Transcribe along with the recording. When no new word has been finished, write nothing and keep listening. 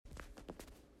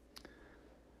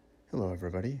Hello,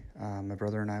 everybody. My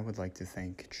brother and I would like to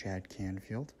thank Chad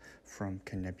Canfield from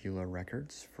Canebula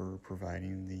Records for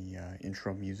providing the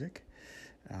intro music.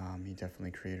 He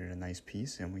definitely created a nice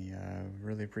piece, and we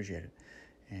really appreciate it.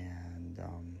 And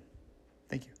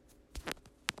thank you.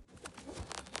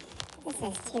 This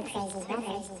is Two Crazy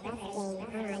Brothers Game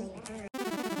On.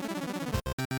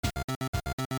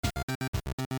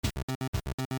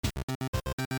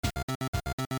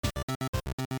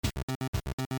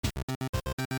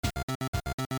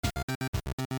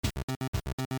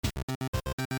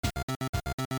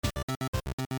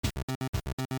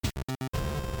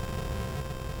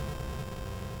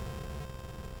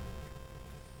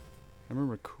 I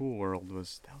remember Cool World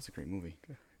was a great movie.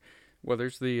 Well,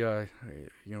 there's the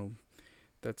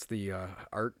that's the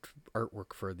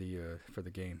artwork for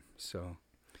the game. So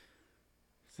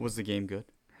Was the game good?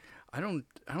 I don't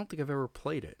think I've ever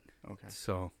played it. Okay.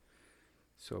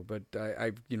 But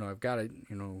I've got it.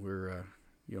 We're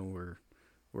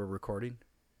recording.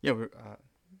 Yeah, we're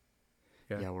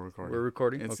recording. We're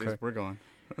recording. Okay. We're going.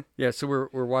 Yeah, so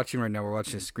we're watching right now. We're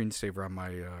watching a screensaver on my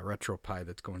RetroPie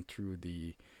that's going through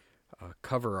the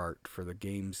cover art for the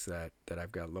games that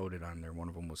I've got loaded on there. One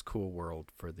of them was Cool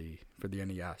World for the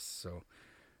NES. So,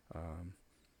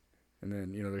 and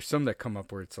then there's some that come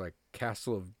up where it's like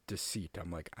Castle of Deceit.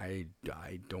 I'm like, I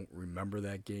don't remember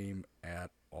that game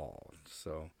at all.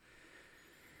 So,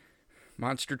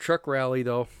 Monster Truck Rally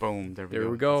though. Boom. There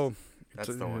we go.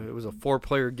 That's the one. It was a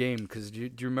 4-player game because do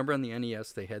you remember on the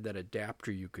NES they had that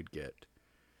adapter you could get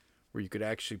where you could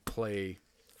actually play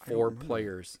 4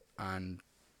 players on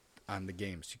the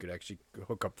game, so you could actually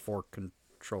hook up 4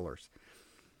 controllers.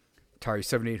 Atari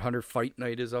 7800 Fight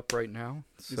Night is up right now.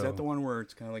 Is that the one where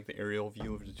it's kind of like the aerial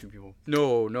view of the two people?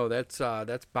 No, that's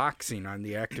boxing on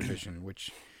the Activision,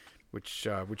 which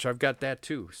I've got that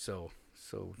too. So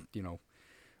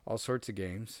all sorts of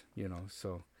games.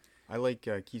 So I like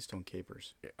Keystone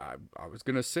Capers. I was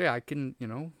gonna say I can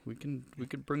we can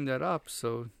bring that up.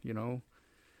 So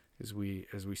as we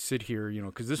sit here,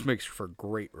 because this makes for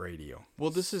great radio. Well,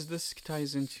 this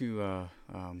ties into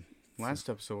last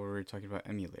episode where we were talking about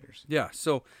emulators. Yeah.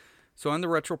 So on the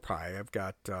RetroPie, I've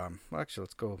got actually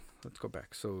let's go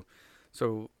back. So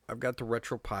I've got the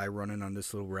RetroPie running on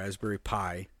this little Raspberry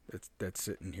Pi that's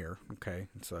sitting here. Okay,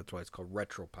 and so that's why it's called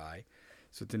RetroPie.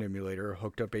 So it's an emulator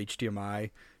hooked up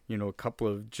HDMI. A couple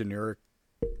of generic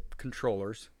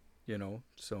controllers.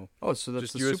 So so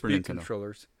that's just the USB Super Nintendo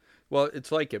controllers. Well, it's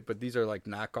like it, but these are like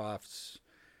knockoffs.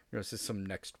 This is some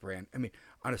next brand. I mean,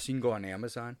 honestly, you can go on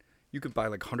Amazon. You could buy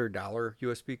like $100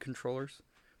 USB controllers,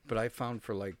 but I found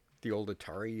for like the old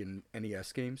Atari and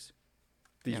NES games,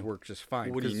 these work just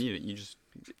fine. What do you need it? You just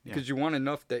because you want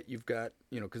enough that you've got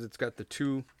because it's got the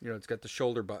two it's got the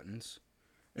shoulder buttons,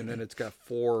 and then it's got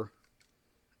 4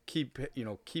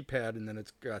 keypad, and then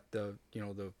it's got the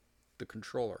the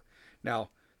controller. Now,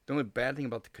 the only bad thing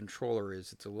about the controller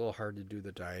is it's a little hard to do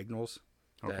the diagonals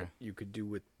that you could do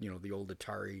with the old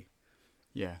Atari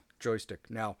joystick.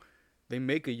 Now, they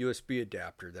make a USB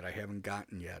adapter that I haven't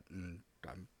gotten yet, and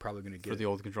I'm probably going to get for the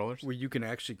old controllers, where you can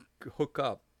actually hook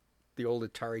up the old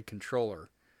Atari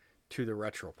controller to the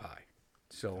RetroPie.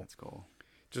 So that's cool.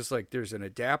 Just like there's an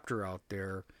adapter out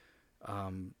there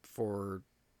for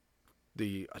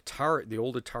the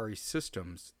old Atari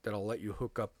systems that'll let you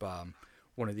hook up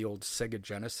one of the old Sega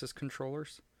Genesis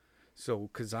controllers. So,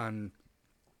 because on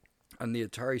the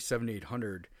Atari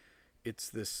 7800, it's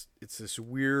this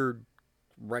weird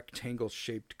rectangle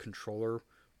shaped controller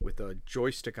with a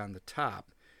joystick on the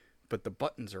top, but the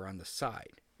buttons are on the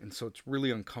side, and so it's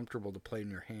really uncomfortable to play in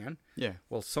your hand. Yeah.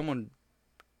 Well, someone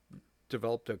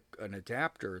developed an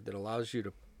adapter that allows you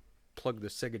to plug the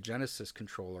Sega Genesis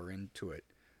controller into it,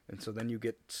 and so then you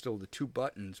get still the 2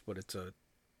 buttons, but it's a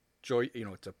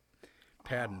it's a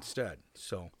pad instead.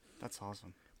 So that's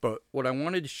awesome. But what I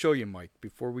wanted to show you, Mike,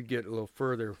 before we get a little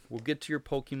further, we'll get to your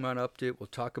Pokemon update. We'll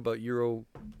talk about Euro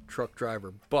Truck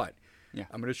Driver, but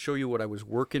I'm going to show you what I was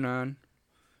working on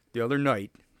the other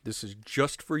night. This is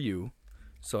just for you,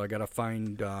 so I got to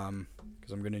find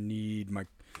because I'm going to need my.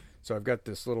 So I've got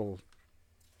this little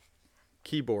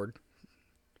keyboard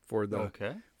for it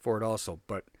also,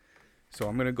 but so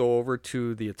I'm going to go over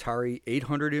to the Atari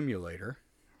 800 emulator.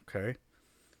 Okay,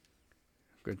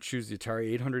 I'm going to choose the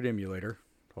Atari 800 emulator.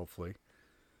 Hopefully.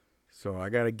 So I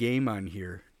got a game on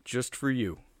here just for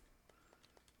you.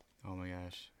 Oh my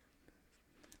gosh.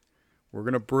 We're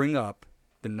going to bring up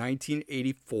the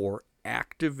 1984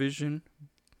 Activision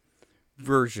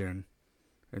version.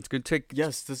 It's going to take...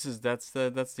 Yes, that's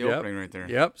the opening right there.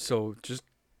 Yep. So just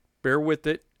bear with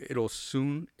it. It'll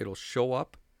show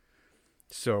up.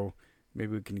 So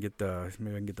Maybe we can get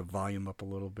the volume up a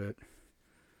little bit.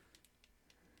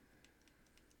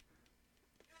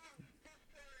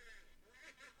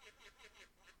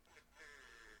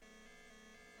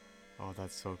 Oh,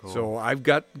 that's so cool. So I've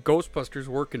got Ghostbusters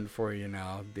working for you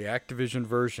now, the Activision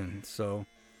version. So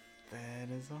that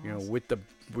is awesome. with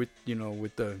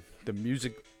the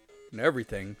music and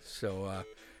everything. So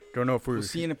don't know if we'll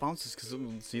see, and it bounces because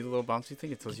see the little bouncy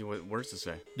thing. It tells you what words to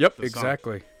say. Yep,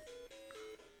 exactly.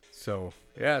 So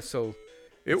yeah, so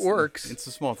it works. It's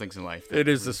the small things in life. It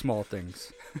is the small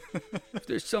things. If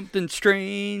there's something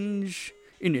strange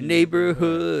in your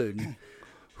neighborhood,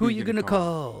 who you gonna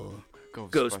call?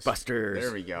 Ghostbusters.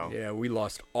 There we go. Yeah, we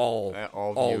lost all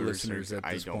listeners at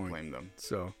this point. I don't blame them.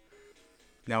 So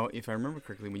now, if I remember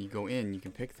correctly, when you go in, you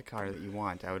can pick the car that you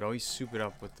want. I would always soup it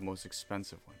up with the most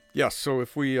expensive one. Yeah. So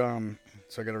if we so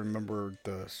I got to remember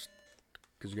because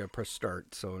you got to press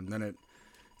start. So and then it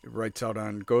writes out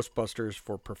on Ghostbusters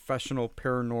for professional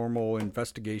paranormal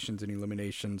investigations and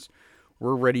eliminations.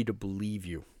 We're ready to believe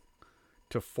you.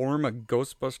 To form a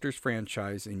Ghostbusters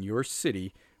franchise in your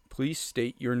city, please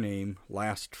state your name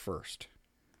last first.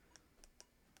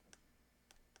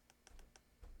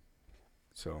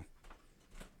 So,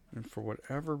 and for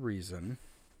whatever reason,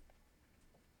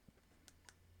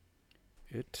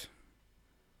 it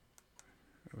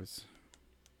was...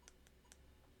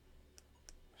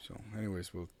 So,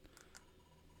 anyways,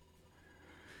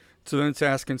 so then it's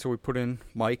asking, so we put in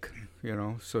Mike,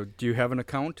 So, do you have an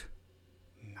account?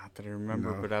 Not that I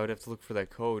remember, but I would have to look for that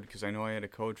code, because I know I had a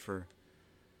code for...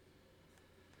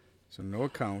 So, no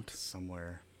account.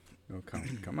 Somewhere. No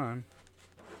account. Come on.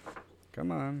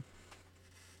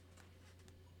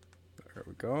 There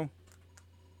we go.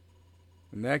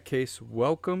 In that case,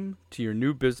 welcome to your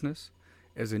new business.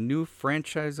 As a new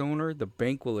franchise owner, the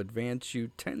bank will advance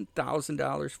you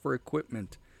 $10,000 for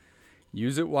equipment.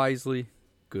 Use it wisely.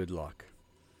 Good luck.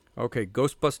 Okay,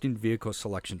 Ghostbusting vehicle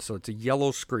selection. So it's a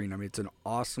yellow screen. I mean, it's an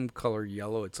awesome color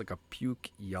yellow. It's like a puke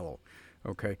yellow.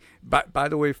 Okay. By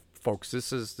the way, folks,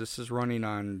 this is running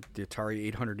on the Atari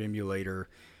 800 emulator.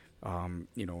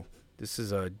 This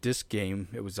is a disc game.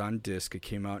 It was on disc. It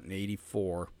came out in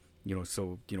 '84.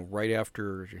 So right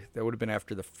after that would have been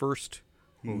after the first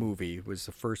movie. It was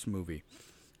the first movie.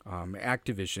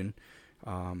 Activision.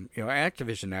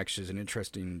 Activision actually is an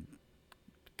interesting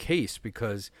case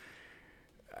because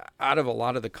out of a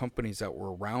lot of the companies that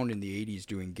were around in the 80s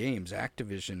doing games,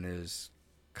 Activision is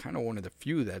kind of one of the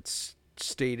few that's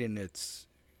stayed in its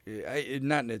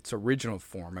not in its original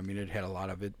form. I mean, it had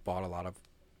bought a lot of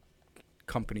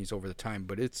companies over the time,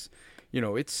 but it's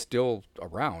still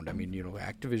around. I mean,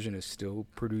 Activision is still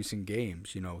producing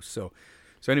games, so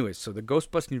anyways, so the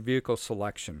Ghostbusting vehicle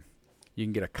selection, you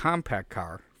can get a compact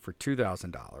car for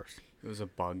 $2,000. It was a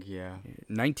bug, yeah.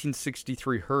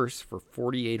 1963 hearse for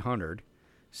 $4,800,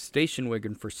 station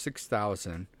wagon for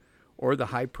 $6,000, or the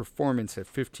high performance at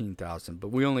 $15,000. But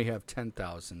we only have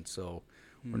 $10,000, so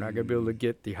we're not going to be able to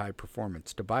get the high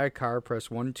performance. To buy a car, press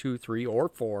 1, 2, 3, or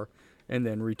 4, and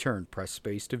then return. Press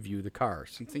space to view the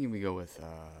cars. I'm thinking we go with.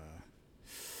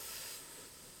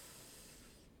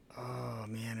 Oh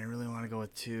man, I really want to go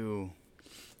with 2.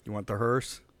 You want the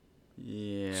hearse?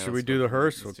 Yeah. Should we do the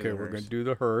hearse? Okay, we're going to do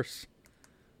the hearse.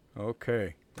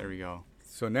 Okay. There we go.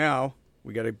 So now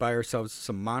we got to buy ourselves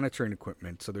some monitoring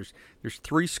equipment. So there's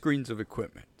 3 screens of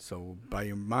equipment. So we'll buy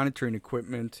your monitoring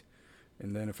equipment,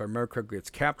 and then if I remember correctly, it's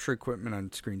capture equipment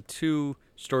on screen 2,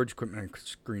 storage equipment on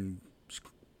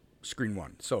screen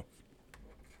 1. So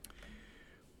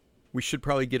we should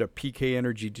probably get a PK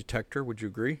energy detector. Would you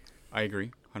agree? I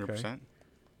agree, 100%. Okay.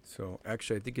 So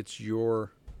actually, I think it's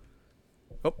your.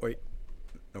 Oh wait,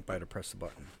 nope. I had to press the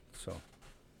button. So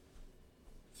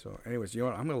anyways, you know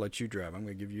what? I'm gonna let you drive. I'm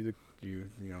gonna give you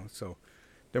So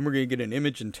then we're gonna get an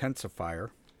image intensifier.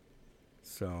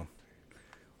 So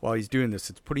while he's doing this,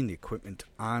 it's putting the equipment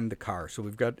on the car. So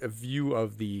we've got a view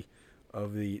of the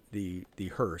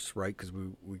hearse, right? Because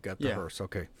we got the hearse.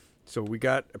 Okay. So we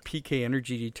got a PK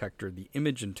energy detector, the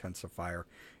image intensifier,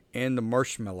 and the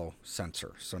marshmallow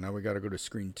sensor. So now we got to go to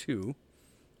screen 2.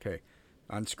 Okay.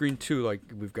 On screen 2, like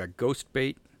we've got ghost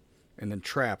bait and then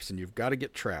traps, and you've got to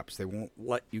get traps. They won't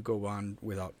let you go on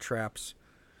without traps.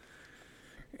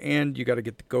 And you got to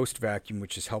get the ghost vacuum,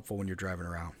 which is helpful when you're driving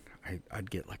around. I'd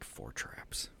get like 4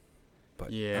 traps.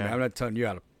 But yeah. I mean, I'm not telling you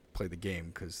how to play the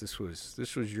game because this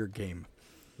was your game.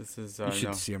 This is you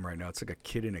should see him right now. It's like a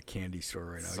kid in a candy store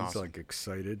right now. He's awesome. Like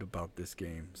excited about this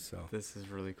game. So this is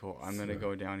really cool. I'm gonna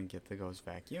go down and get the ghost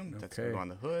vacuum. Okay. That's gonna go on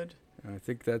the hood. And I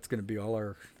think that's gonna be all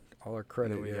our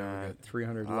credit. We got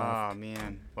 300 left. Ah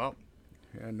man. Well.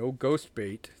 Yeah, no ghost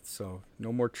bait, so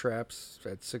no more traps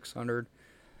at 600.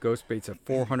 Ghost bait's at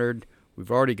 400.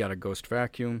 We've already got a ghost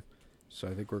vacuum, so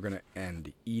I think we're going to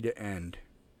end. E to end.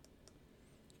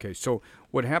 Okay, so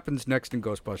what happens next in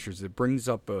Ghostbusters is it brings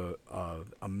up a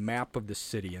map of the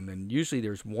city, and then usually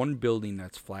there's one building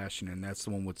that's flashing, and that's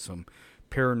the one with some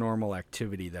paranormal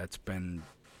activity that's been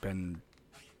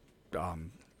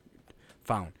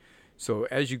found. So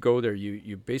as you go there,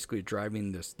 you basically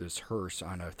driving this hearse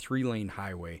on a 3-lane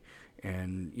highway,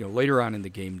 and later on in the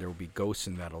game there will be ghosts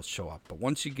and that'll show up. But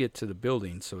once you get to the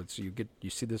building, so it's you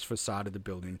see this facade of the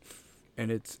building,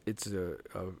 and it's a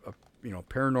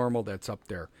paranormal that's up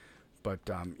there. But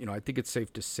I think it's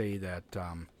safe to say that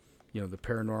the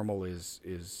paranormal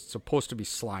is supposed to be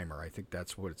Slimer. I think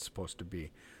that's what it's supposed to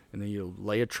be. And then you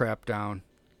lay a trap down,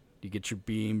 you get your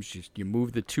beams, you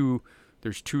move the two.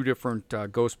 There's 2 different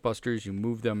Ghostbusters. You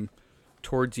move them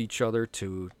towards each other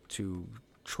to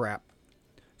trap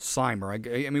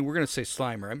Slimer. I mean, we're gonna say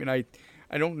Slimer. I mean, I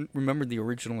don't remember the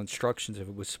original instructions if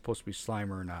it was supposed to be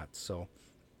Slimer or not. So,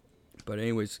 but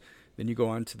anyways, then you go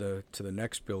on to the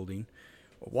next building.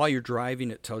 While you're driving,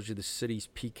 it tells you the city's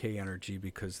PK energy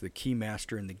because the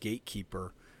Keymaster and the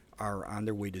Gatekeeper are on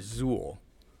their way to Zool.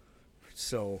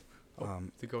 So.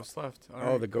 The ghost left.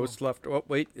 All right, the ghost left. Oh,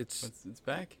 wait, it's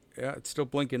back. Yeah, it's still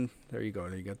blinking. There you go.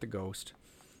 There you got the ghost.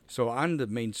 So on the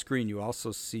main screen, you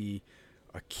also see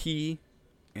a key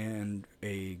and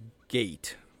a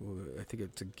gate. I think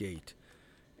it's a gate.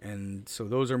 And so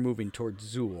those are moving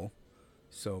towards Zool.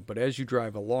 So, but as you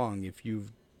drive along, if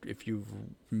you've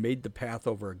made the path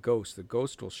over a ghost, the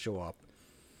ghost will show up,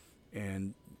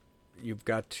 and you've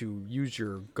got to use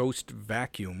your ghost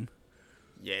vacuum.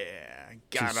 Yeah,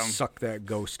 got him. Suck that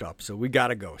ghost up. So we got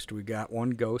a ghost. We got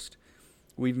one ghost.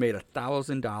 We've made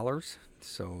 $1,000.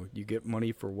 So you get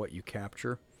money for what you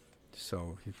capture.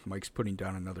 So Mike's putting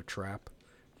down another trap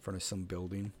in front of some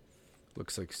building.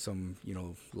 Looks like some,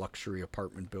 luxury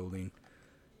apartment building.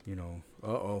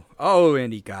 Oh,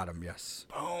 and he got him. Yes.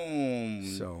 Boom.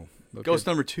 So ghost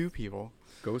number 2, people.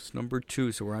 Ghost number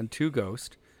 2. So we're on 2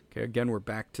 ghosts. Okay. Again, we're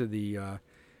back to the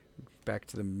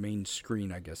main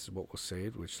screen, I guess is what we'll say,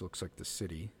 which looks like the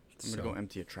city. I'm going to go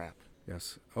empty a trap.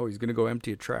 Yes. Oh, he's going to go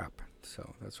empty a trap.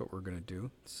 So that's what we're going to do.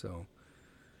 So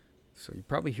you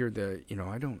probably hear the,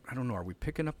 I don't know. Are we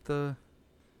picking up the...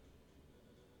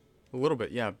 A little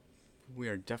bit, yeah. We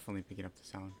are definitely picking up the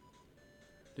sound.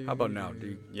 How about now?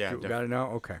 Yeah, got it now?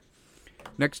 Okay.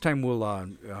 Next time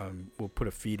we'll put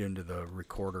a feed into the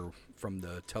recorder from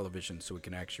the television so we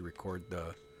can actually record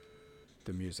the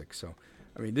music. So,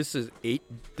 I mean, this is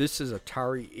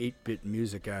Atari 8-bit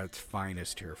music at its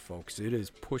finest here, folks. It is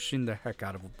pushing the heck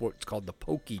out of what's called the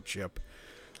Pokey chip.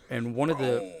 And one of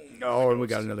the... Oh, and we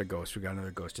got another ghost.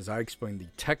 As I explained the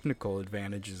technical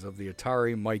advantages of the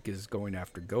Atari, Mike is going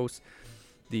after ghosts.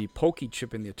 The Pokey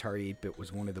chip in the Atari 8-bit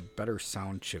was one of the better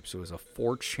sound chips. It was a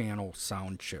 4-channel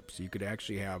sound chip. So you could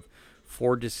actually have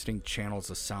 4 distinct channels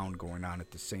of sound going on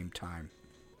at the same time.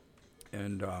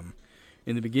 And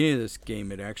in the beginning of this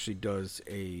game, it actually does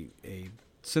a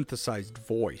synthesized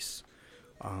voice.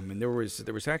 And there was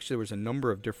a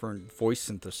number of different voice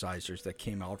synthesizers that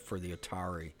came out for the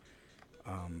Atari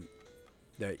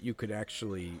that you could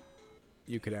actually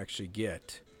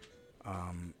get.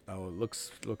 It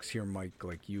looks here, Mike,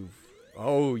 like you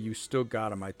still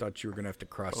got him. I thought you were gonna have to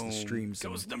cross the streams.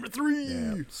 Ghost number 3.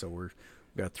 Yeah. So we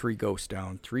got 3 ghosts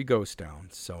down.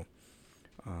 So,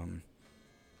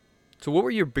 so what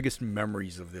were your biggest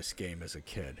memories of this game as a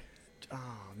kid?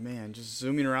 Oh man, just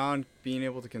zooming around, being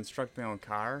able to construct my own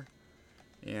car,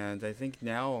 and I think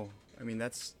now, I mean,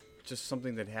 that's just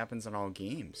something that happens in all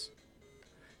games.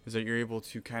 Is that you're able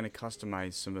to kind of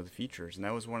customize some of the features, and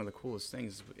that was one of the coolest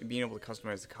things, being able to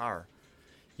customize the car.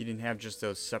 You didn't have just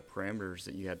those set parameters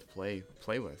that you had to play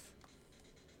with.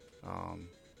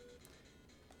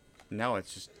 Now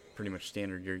it's just pretty much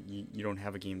standard. You don't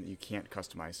have a game that you can't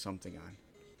customize something on.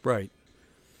 Right.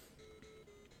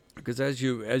 Because as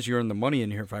you earn the money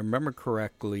in here, if I remember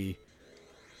correctly,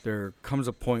 there comes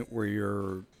a point where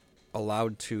you're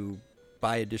allowed to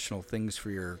buy additional things for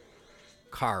your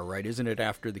car, right? Isn't it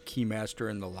after the Keymaster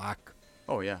and the lock?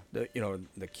 Oh yeah. The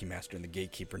Keymaster and the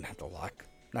Gatekeeper, not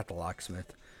the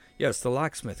locksmith. Yes, the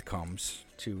locksmith comes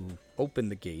to open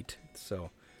the gate.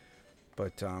 So,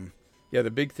 but yeah,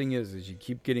 the big thing is you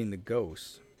keep getting the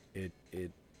ghosts. It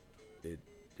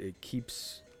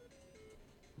keeps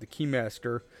the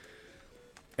Keymaster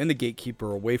and the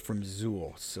Gatekeeper away from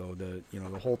Zool. So the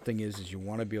whole thing is you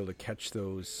want to be able to catch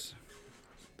those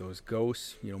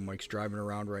ghosts. Mike's driving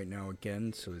around right now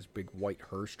again, so his big white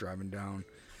hearse driving down.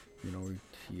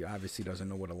 He obviously doesn't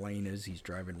know what a lane is. He's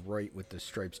driving right with the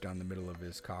stripes down the middle of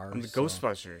his car. I'm the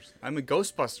Ghostbusters. I'm a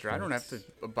Ghostbuster. I don't have to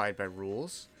abide by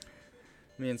rules.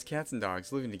 Man, it's cats and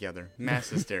dogs living together. Mass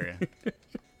hysteria.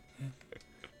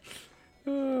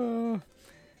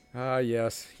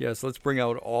 Yes. Let's bring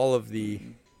out all of the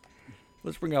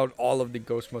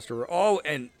Ghostbuster. Oh,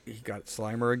 and he got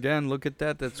Slimer again. Look at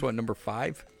that. That's what, number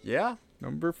 5? Yeah?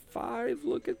 Number 5.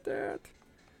 Look at that.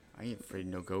 I ain't afraid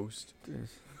of no ghost.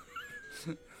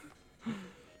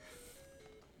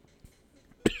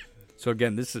 So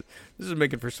again, this is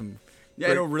making for some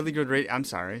I know, really good radio. I'm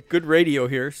sorry. good radio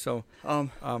here. So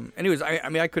anyways,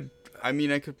 I could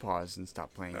pause and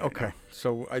stop playing. Right okay. now.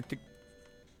 So I think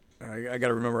I got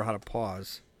to remember how to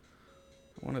pause.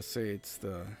 I want to say it's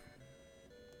the.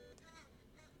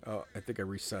 Oh, I think I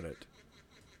reset it.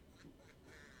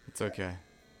 It's okay.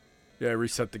 Yeah, I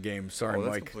reset the game. Sorry,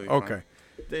 that's Mike. completely Okay.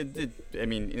 I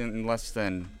mean, in less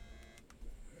than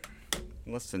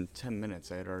 10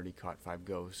 minutes, I had already caught 5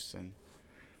 ghosts, and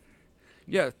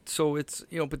Yeah, so it's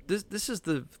but this is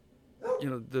the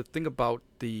the thing about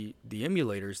the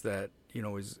emulators that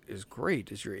is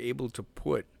great is you're able to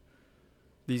put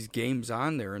these games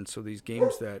on there, and so these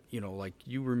games that like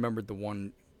you remembered the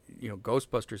one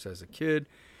Ghostbusters as a kid,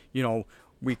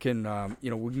 we can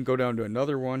we can go down to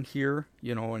another one here,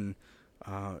 and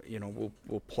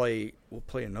we'll play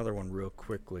another one real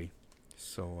quickly.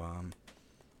 So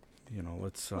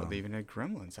let's. they even had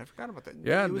Gremlins. I forgot about that.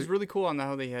 Yeah, it was really cool on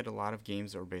how they had a lot of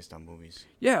games that were based on movies.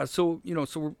 Yeah, so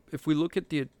if we look at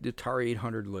the Atari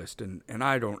 800 list, and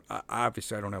I don't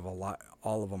obviously I don't have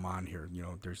all of them on here.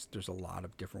 There's a lot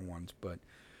of different ones, but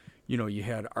you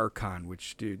had Archon,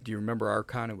 which do you remember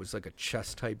Archon? It was like a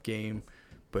chess type game,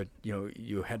 but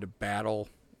you had to battle.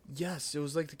 Yes, it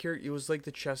was like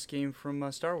the chess game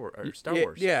from Star Wars.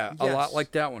 Yeah, yes. A lot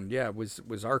like that one. Yeah, it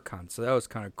was Archon, so that was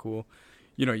kind of cool.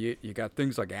 You got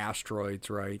things like Asteroids,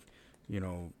 right?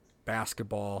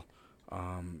 Basketball.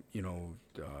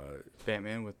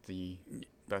 Batman with the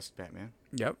best Batman.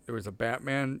 Yep, there was a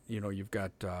Batman. You've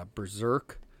got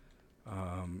Berserk.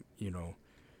 But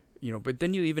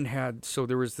then you even had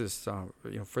there was this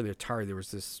for the Atari there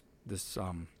was this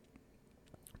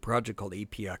project called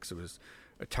APX. It was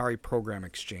Atari Program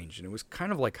Exchange, and it was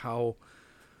kind of like how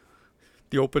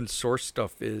the open source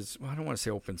stuff is. Well, I don't want to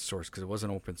say open source because it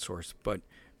wasn't open source, but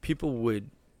people would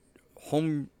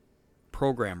home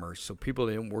programmers, so people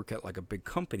that didn't work at like a big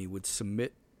company, would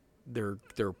submit their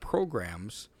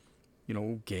programs,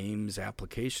 games,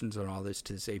 applications, and all this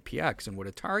to this APX. And what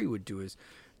Atari would do is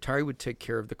Atari would take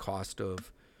care of the cost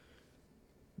of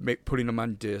putting them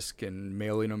on disk and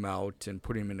mailing them out and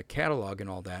putting them in a catalog and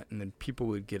all that, and then people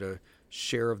would get a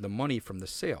share of the money from the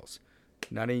sales.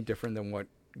 Not any different than what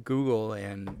Google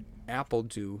and Apple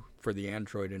do for the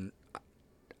Android and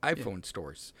iPhone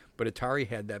stores. But Atari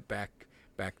had that back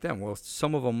then. Well,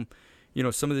 some of them,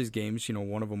 some of these games,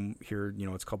 one of them here,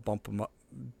 it's called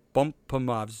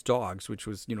Bump-O-Mov's Dogs, which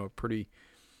was, a pretty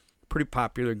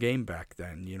popular game back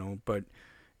then, but,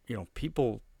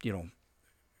 people,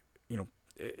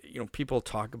 people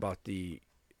talk about I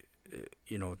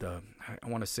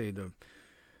want to say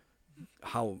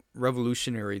how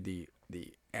revolutionary the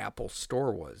Apple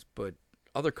Store was, but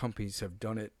other companies have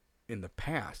done it in the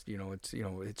past.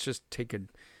 It's just take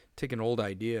an old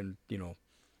idea and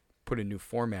put a new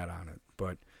format on it.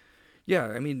 But yeah,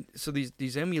 I mean, so these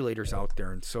emulators out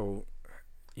there, and so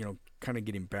kind of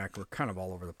getting back, we're kind of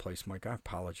all over the place, Mike. I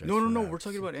apologize. No, we're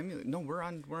talking about emulators. No, we're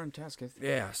on task.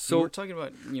 Yeah, so we're talking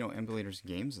about emulators,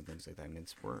 games, and things like that. I mean,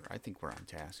 I think we're on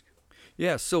task.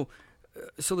 Yeah, so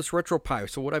this RetroPie.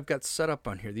 So what I've got set up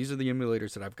on here, these are the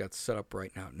emulators that I've got set up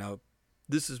right now. Now,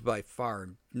 this is by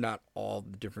far not all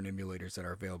the different emulators that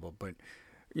are available, but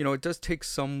it does take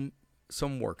some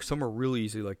work. Some are really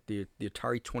easy, like the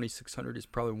Atari 2600 is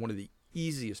probably one of the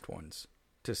easiest ones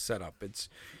to set up. It's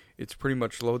pretty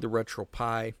much load the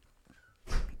RetroPie,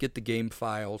 get the game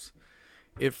files,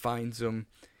 it finds them,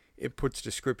 it puts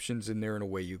descriptions in there, and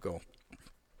away you go.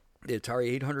 The Atari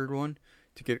 800 one,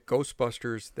 to get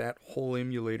Ghostbusters, that whole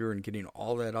emulator and getting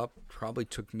all that up probably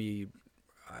took me,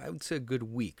 I would say, a good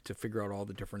week to figure out all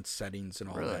the different settings and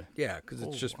all that. Yeah, because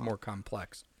it's just more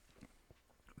complex.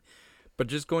 But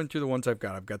just going through the ones I've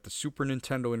got the Super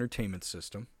Nintendo Entertainment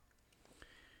System.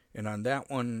 And on that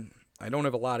one, I don't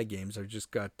have a lot of games. I've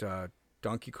just got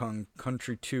Donkey Kong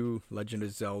Country 2, Legend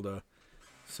of Zelda,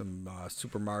 some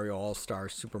Super Mario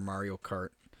All-Stars, Super Mario Kart,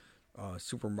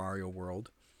 Super Mario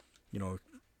World.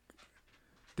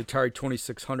 The Atari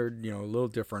 2600, a little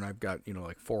different. I've got,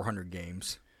 like 400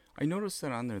 games. I noticed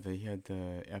that on there they had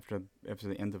after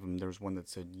the end of them, there was one that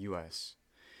said U.S.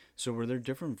 So were there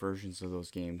different versions of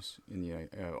those games in the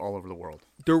all over the world?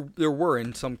 There were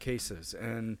in some cases,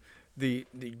 and the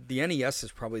NES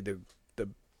is probably the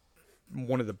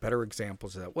one of the better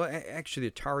examples of that. Well, actually,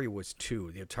 the Atari was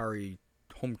too. The Atari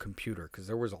home computer, because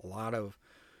there was a lot of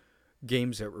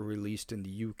games that were released in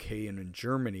the UK and in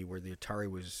Germany, where the Atari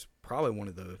was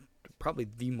probably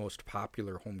the most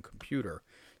popular home computer.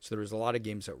 So there was a lot of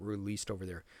games that were released over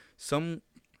there. Some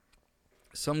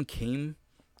came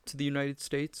to the United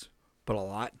States, but a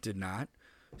lot did not.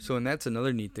 So, and that's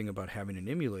another neat thing about having an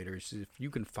emulator is if you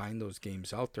can find those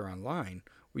games out there online,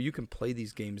 where you can play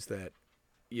these games that,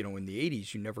 in the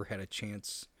 80s you never had a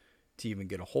chance to even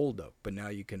get a hold of, but now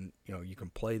you can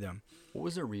play them. What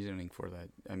was their reasoning for that?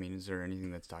 I mean, is there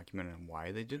anything that's documented on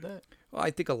why they did that? Well, I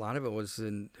think a lot of it was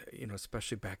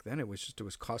especially back then, it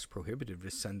was cost prohibitive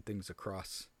to send things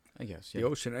across, I guess, the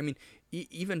ocean. I mean,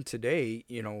 even today,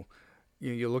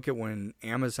 you look at when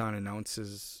Amazon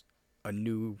announces a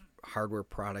new hardware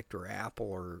product, or Apple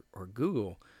or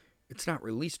Google, it's not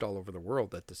released all over the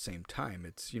world at the same time.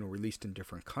 It's, released in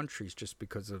different countries just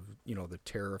because of, the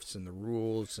tariffs and the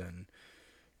rules and,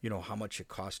 how much it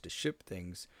costs to ship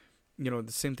things. The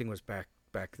same thing was back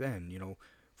then,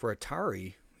 for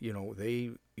Atari,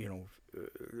 they,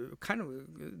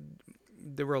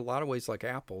 there were a lot of ways like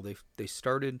Apple. They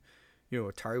started,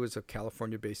 Atari was a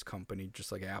California-based company,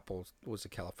 just like Apple was a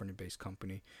California-based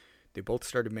company. They both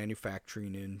started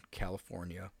manufacturing in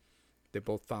California. They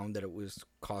both found that it was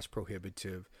cost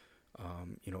prohibitive.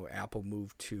 Apple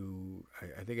moved to,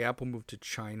 I think Apple moved to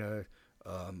China.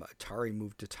 Atari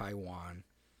moved to Taiwan.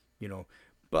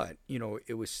 But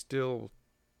it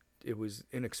was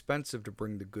inexpensive to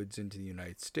bring the goods into the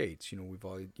United States. We've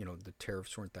all, the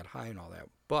tariffs weren't that high and all that.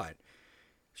 But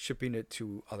shipping it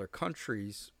to other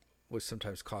countries was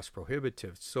sometimes cost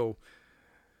prohibitive. So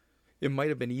it might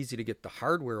have been easy to get the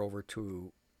hardware over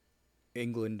to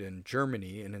England and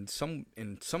Germany, and in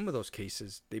some of those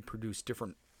cases they produced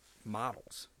different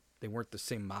models. They weren't the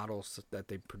same models that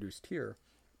they produced here.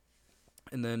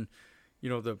 And then,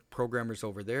 the programmers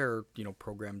over there,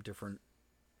 programmed different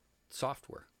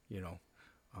software.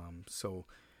 So,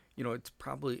 it's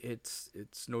probably it's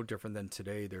no different than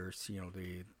today. There's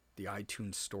the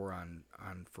iTunes store on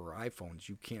for iPhones.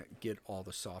 You can't get all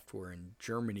the software in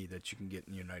Germany that you can get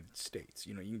in the United States.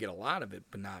 You can get a lot of it,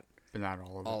 but not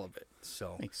all of it.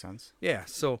 So makes sense. Yeah.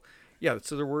 So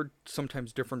there were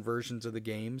sometimes different versions of the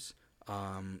games.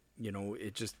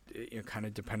 It kind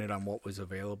of depended on what was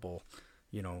available.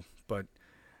 But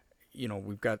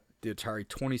we've got the Atari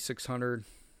 2600,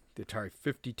 the Atari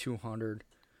 5200,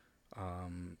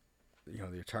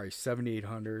 the Atari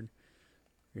 7800.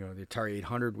 The Atari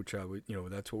 800, which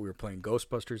that's what we were playing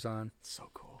Ghostbusters on. So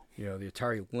cool. The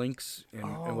Atari Lynx,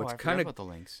 and what's kind of about the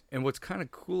Lynx. And what's kind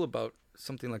of cool about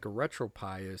something like a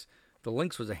RetroPie is the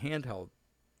Lynx was a handheld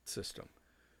system,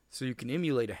 so you can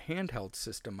emulate a handheld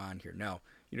system on here. Now,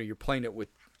 you're playing it with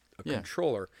a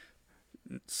controller.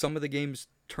 Some of the games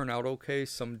turn out okay,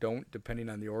 some don't, depending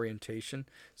on the orientation.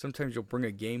 Sometimes you'll bring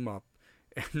a game up,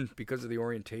 and because of the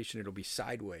orientation, it'll be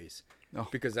sideways. Oh.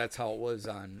 Because that's how it was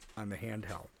on the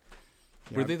handheld.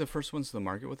 Were they the first ones to the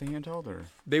market with the handheld, or?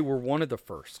 They were one of the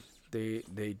first.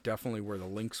 They definitely were. The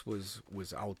Lynx was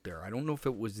out there. I don't know if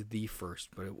it was the first,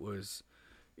 but it was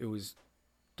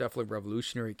definitely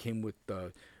revolutionary. It came with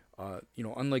the,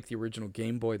 unlike the original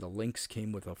Game Boy, the Lynx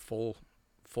came with a full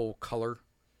color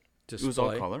display. It was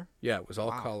all color? Yeah, it was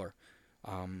all color.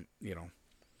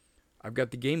 I've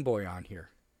got the Game Boy on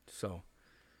here, so.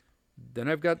 Then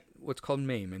I've got what's called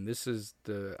MAME, and this is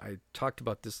I talked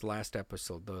about this last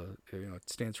episode. It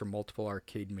stands for Multiple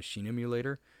Arcade Machine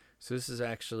Emulator. So this is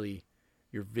actually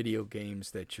your video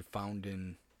games that you found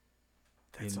in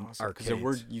awesome.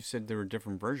 Arcades. You said there were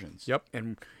different versions. Yep,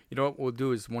 and what we'll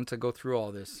do is once I go through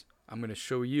all this, I'm going to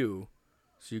show you,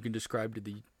 so you can describe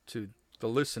to the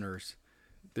listeners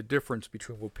the difference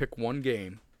between. We'll pick one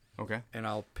game. Okay. And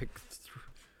I'll pick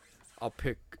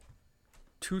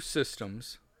two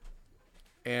systems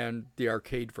and the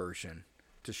arcade version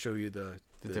to show you the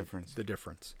difference. The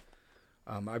difference.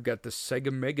 I've got the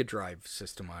Sega Mega Drive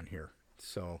system on here.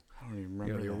 So I don't even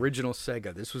remember the original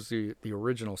Sega. This was the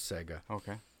original Sega.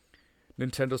 Okay.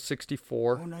 Nintendo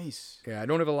 64. Oh, nice. Yeah, I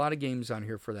don't have a lot of games on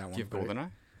here for that one. Do you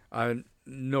have GoldenEye?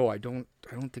 No, I don't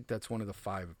think that's one of the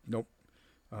 5. Nope.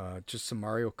 Just some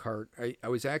Mario Kart. I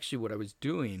was actually, what I was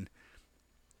doing,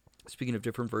 speaking of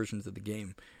different versions of the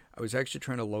game, I was actually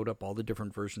trying to load up all the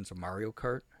different versions of Mario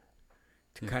Kart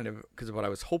to kind of, because what I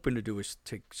was hoping to do is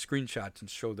take screenshots and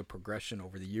show the progression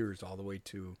over the years all the way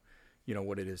to,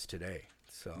 what it is today.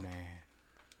 So,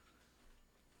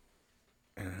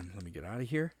 and let me get out of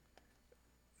here.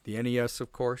 The NES,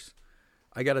 of course.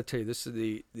 I got to tell you, this is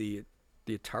the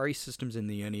Atari systems in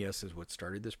the NES is what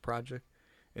started this project.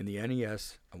 And the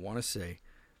NES, I want to say,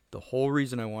 The whole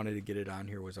reason I wanted to get it on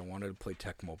here was I wanted to play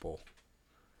Tecmo Bowl.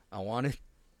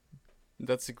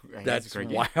 That's great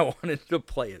why game. I wanted to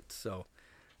play it. So,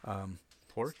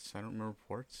 Ports? I don't remember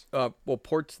Ports. well,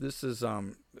 Ports. This is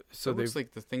So it looks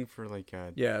like the thing for like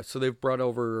yeah. So they've brought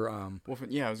over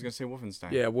yeah, I was gonna say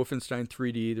Wolfenstein. Yeah, Wolfenstein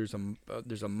 3D. There's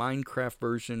a Minecraft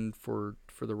version for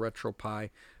the RetroPie,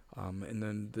 and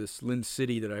then this Lin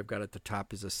City that I've got at the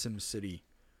top is a SimCity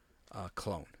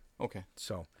clone. Okay.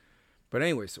 So, but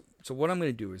anyways, so what I'm going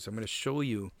to do is I'm going to show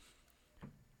you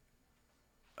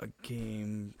a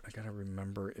game. I gotta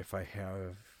remember if I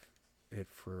have it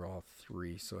for all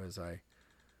three. So as I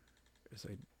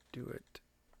do it,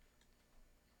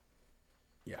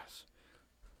 yes.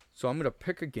 So I'm going to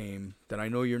pick a game that I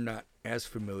know you're not as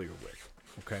familiar with.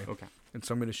 Okay. Okay. And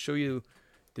so I'm going to show you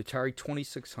the Atari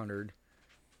 2600,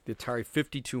 the Atari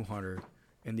 5200,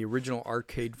 and the original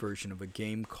arcade version of a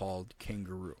game called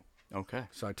Kangaroo. Okay.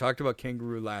 So I talked about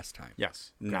Kangaroo last time.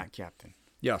 Yes. Okay. Not Captain.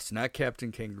 Yes, not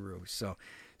Captain Kangaroo. So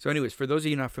anyways, for those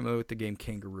of you not familiar with the game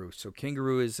Kangaroo, so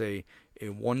Kangaroo is a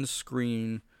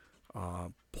one-screen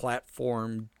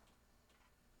platform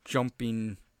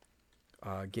jumping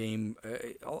game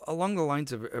along the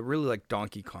lines of really like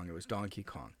Donkey Kong. It was Donkey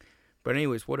Kong. But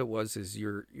anyways, what it was is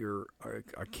you're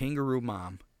a kangaroo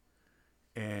mom,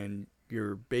 and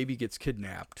your baby gets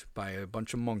kidnapped by a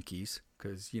bunch of monkeys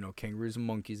because, kangaroos and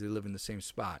monkeys, they live in the same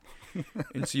spot.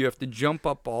 And so you have to jump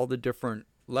up all the different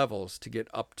levels to get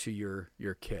up to your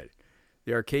kid.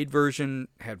 The arcade version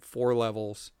had 4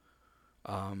 levels.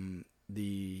 And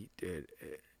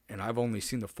I've only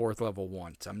seen the 4th level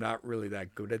once. I'm not really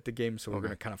that good at the game, so we're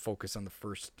going to kind of focus on the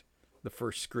first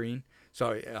screen.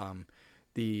 So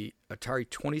the Atari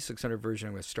 2600 version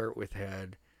I'm going to start with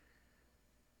had,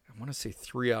 I want to say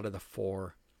 3 out of the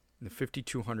 4. And the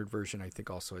 5200 version I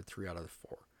think also had 3 out of the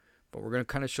 4. But we're going to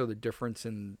kind of show the difference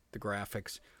in the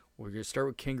graphics. We're going to start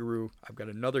with Kangaroo. I've got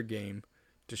another game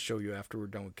to show you after we're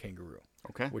done with Kangaroo.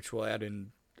 Okay. Which will add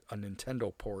in a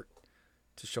Nintendo port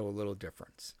to show a little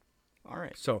difference. All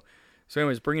right. So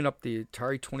anyways, bringing up the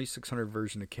Atari 2600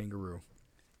 version of Kangaroo.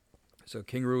 So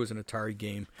Kangaroo is an Atari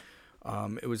game.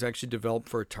 It was actually developed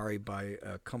for Atari by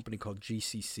a company called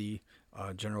GCC,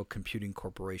 General Computing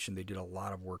Corporation. They did a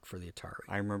lot of work for the Atari.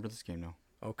 I remember this game now.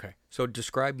 Okay. So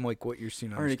describe, Mike, what you're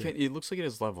seeing on All right, the screen. it looks like it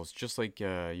has levels, just like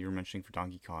you were mentioning for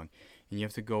Donkey Kong. And you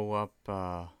have to go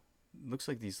up, looks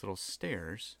like these little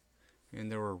stairs.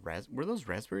 And there were those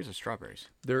raspberries or strawberries?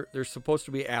 They're supposed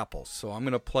to be apples. So I'm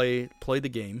going to play the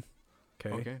game.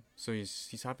 Okay. So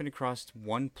he's hopping across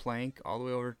one plank all the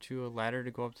way over to a ladder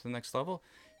to go up to the next level.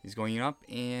 He's going up,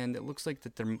 and it looks like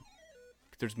that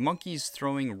there's monkeys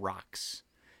throwing rocks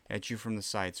at you from the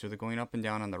side. So they're going up and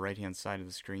down on the right-hand side of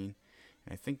the screen.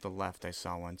 And I think the left, I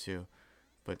saw one too.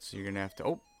 But so you're going to have to...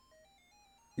 Oh!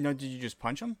 No, did you just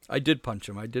punch him? I did punch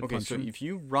him. punch him. Okay, so if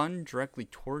you run directly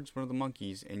towards one of the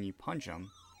monkeys and you punch them,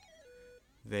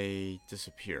 they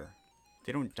disappear.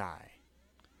 They don't die.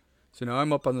 So now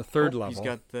I'm up on the 3rd level. He's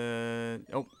got the...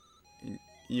 Oh,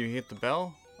 you hit the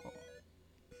bell?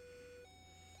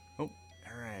 Oh, all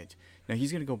right. Now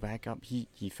he's going to go back up. He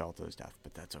fell to his death,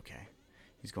 but that's okay.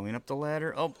 He's going up the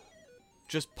ladder. Oh,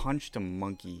 just punched a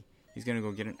monkey. He's going to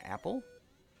go get an apple.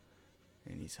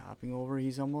 And he's hopping over.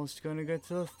 He's almost going to get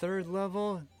to the 3rd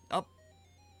level. Up.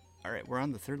 All right, we're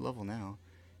on the 3rd level now.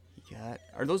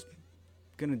 Are those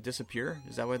going to disappear?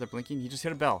 Is that why they're blinking? He just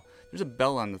hit a bell. There's a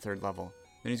bell on the 3rd level.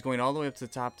 Then he's going all the way up to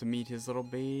the top to meet his little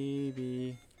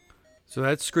baby. So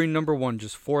that's screen number 1,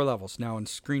 just 4 levels. Now in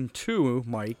screen 2,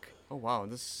 Mike. Oh, wow.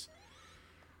 This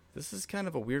is kind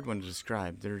of a weird one to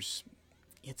describe.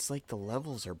 It's like the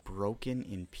levels are broken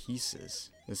in pieces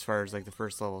as far as like the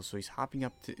first level. So he's hopping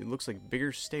up to, it looks like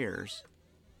bigger stairs.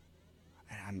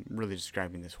 I'm really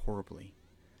describing this horribly.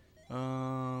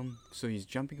 So he's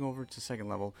jumping over to 2nd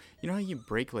level. You know how you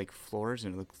break like floors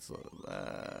and it looks,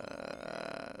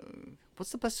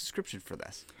 what's the best description for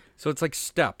this? So it's like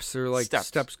steps. They're like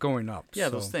steps going up. Yeah,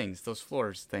 those things, those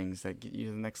floors things that get you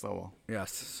to the next level.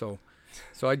 Yes. So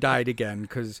I died again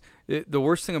because the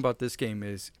worst thing about this game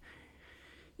is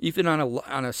even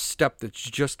on a step that's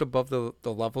just above the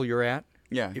level you're at.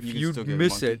 Yeah. If you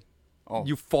miss it,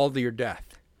 you fall to your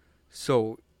death.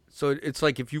 So it's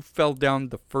like if you fell down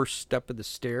the first step of the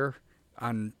stair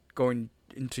on going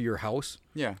into your house,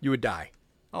 yeah, you would die.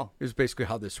 Oh. Is basically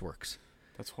how this works.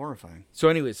 That's horrifying. So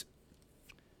anyways,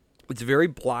 it's very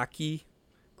blocky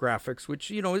graphics, which,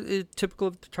 is typical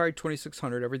of the Atari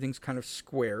 2600. Everything's kind of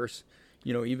squares.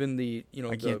 Even the,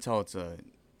 I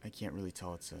can't really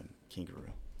tell it's a kangaroo.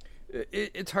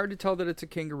 It's hard to tell that it's a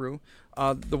kangaroo.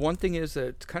 The one thing is that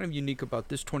it's kind of unique about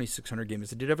this 2600 game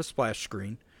is it did have a splash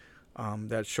screen.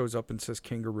 that shows up and says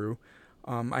Kangaroo.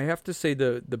 I have to say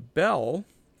the bell,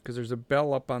 because there's a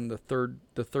bell up on the third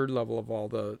level of all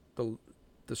the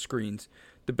screens.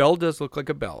 The bell does look like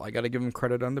a bell. I got to give them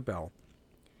credit on the bell.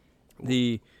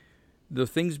 The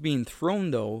things being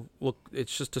thrown though, look,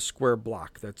 it's just a square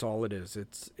block. That's all it is.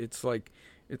 It's like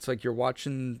you're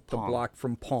watching the block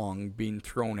from Pong being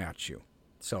thrown at you.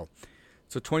 So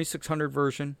 2600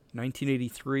 version,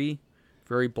 1983,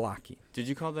 very blocky. Did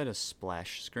you call that a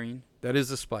splash screen? That is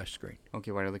a splash screen.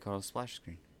 Okay, why do they call it a splash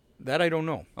screen? That I don't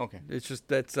know. Okay. It's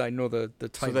just I know the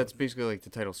title. So that's basically like the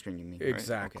title screen you mean, right?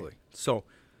 Exactly. Okay. So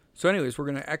anyways, we're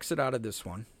going to exit out of this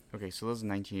one. Okay, so this is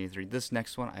 1983. This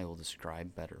next one I will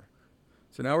describe better.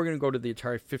 So now we're going to go to the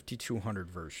Atari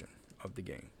 5200 version of the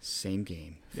game. Same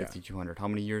game, Yeah. 5200. How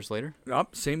many years later?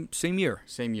 Yep, same year.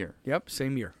 Same year. Yep,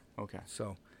 same year. Okay.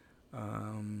 So, I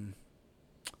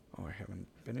haven't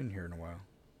been in here in a while.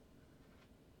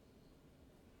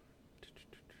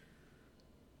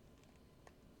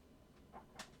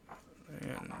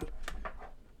 And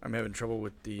I'm having trouble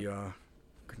with the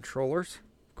controllers,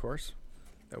 of course.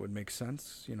 That would make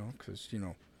sense, because,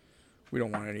 we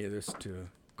don't want any of this to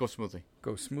Go smoothly.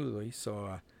 go smoothly.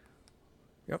 So,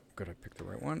 yep, good, I picked the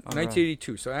right one. All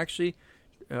 1982. So actually,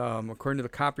 according to the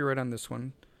copyright on this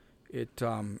one, it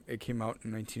came out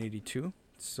in 1982.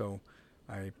 So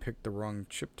I picked the wrong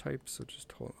chip type. So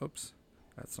just oops,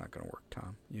 that's not gonna work,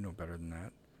 Tom. You know better than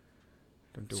that.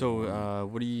 Don't do it So,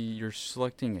 wrong. what are you're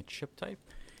selecting a chip type?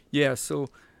 Yeah. So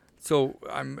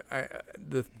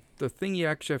the thing you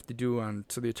actually have to do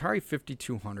the Atari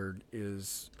 5200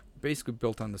 is basically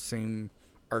built on the same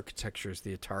architecture as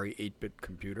the Atari 8-bit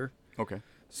computer. Okay.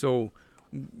 So,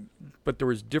 but there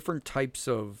was different types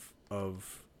of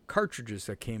cartridges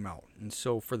that came out. And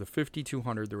so for the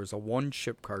 5200, there was a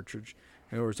 1-chip cartridge,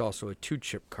 and there was also a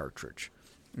 2-chip cartridge.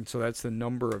 And so that's the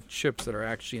number of chips that are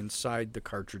actually inside the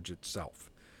cartridge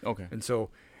itself. Okay. And so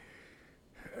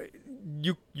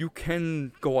you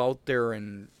can go out there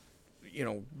and,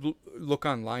 look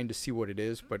online to see what it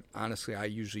is, but honestly, I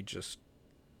usually just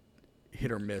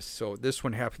hit or miss. So this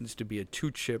one happens to be a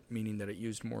 2-chip, meaning that it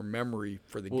used more memory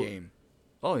for the game.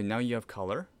 Oh, and now you have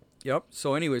color. Yep.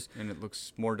 So anyways. And it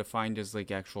looks more defined as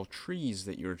like actual trees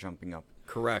that you were jumping up.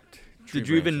 Correct. Tree Did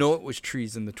you even branches. know it was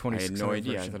trees in the I 2600 had no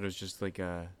idea. version? I thought it was just like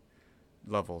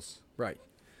levels. Right.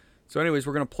 So anyways,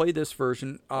 we're going to play this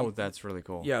version. That's really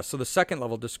cool. Yeah, so the second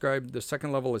level, the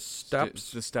second level is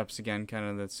steps. The steps again, kind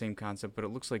of the same concept, but it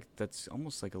looks like that's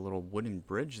almost like a little wooden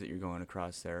bridge that you're going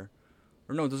across there.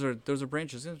 Or no, those are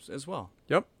branches as well.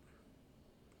 Yep.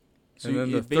 So And then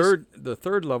you- the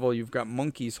third level, you've got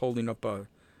monkeys holding up a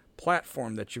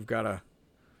platform that you've got to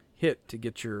hit to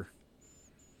get your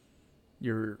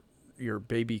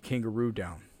baby kangaroo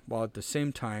down. While at the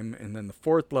same time, and then the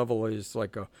fourth level is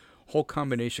like a whole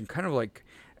combination, kind of like,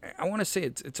 I want to say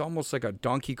it's almost like a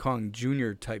Donkey Kong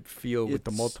Jr. type feel with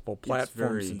the multiple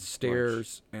platforms and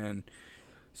stairs. And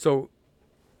so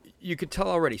you could tell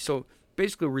already. So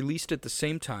basically released at the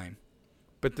same time,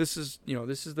 but this is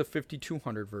the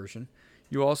 5200 version.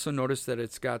 You also notice that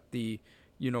it's got the,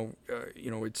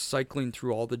 it's cycling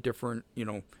through all the different,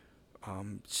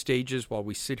 stages while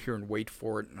we sit here and wait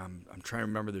for it. And I'm trying to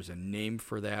remember, there's a name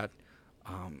for that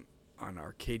on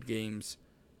arcade games,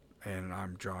 and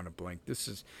I'm drawing a blank. This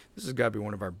has got to be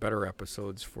one of our better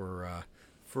episodes for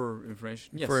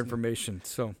information. Yes. For information.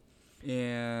 So.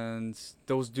 And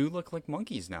those do look like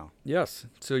monkeys now. Yes,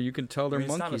 so you can tell they're It's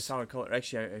monkeys. not a solid color.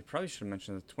 Actually, I probably should have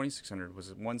mentioned the 2600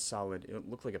 was one solid. It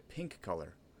looked like a pink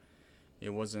color.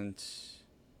 It wasn't.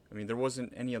 I mean, there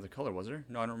wasn't any other color, was there?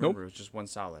 No, I don't remember. Nope. It was just one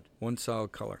solid. One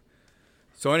solid color.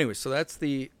 So anyway, that's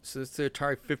the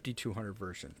Atari 5200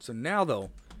 version. So now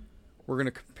though, we're going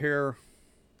to compare.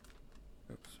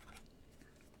 Oops.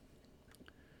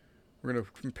 We're going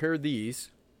to compare these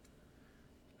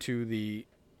to the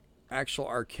actual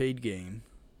arcade game.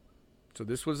 So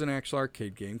this was an actual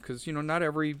arcade game because not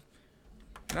every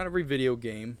video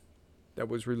game that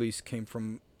was released came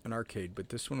from an arcade, but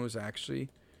this one was actual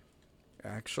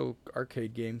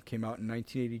arcade game. Came out in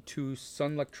 1982.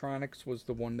 Sun Electronics was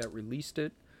the one that released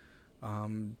it.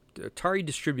 Atari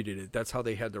distributed it. That's how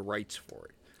they had the rights for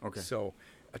it. Okay. So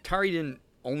Atari didn't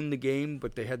own the game,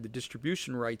 but they had the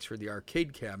distribution rights for the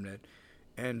arcade cabinet.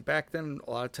 And back then,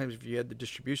 a lot of times, if you had the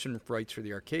distribution rights for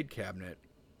the arcade cabinet,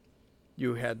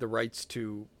 you had the rights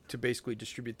to basically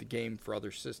distribute the game for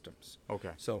other systems.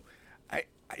 Okay. So I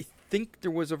think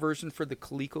there was a version for the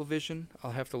ColecoVision.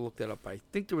 I'll have to look that up. I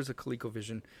think there was a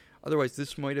ColecoVision. Otherwise,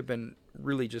 this might have been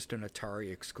really just an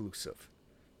Atari exclusive.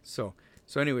 So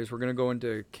anyways, we're going to go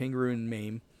into Kangaroo and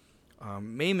Mame.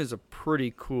 MAME is a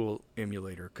pretty cool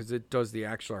emulator because it does the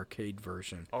actual arcade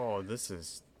version. Oh, this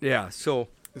is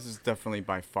definitely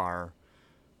by far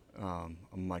a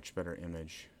much better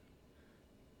image.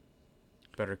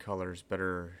 Better colors,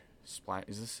 better splash.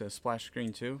 Is this a splash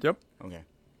screen too? Yep. Okay.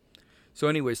 So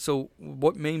anyway, so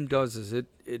what MAME does is it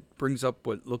brings up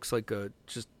what looks like a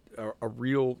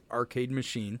real arcade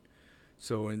machine.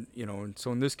 So in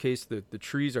this case the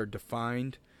trees are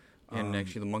defined. And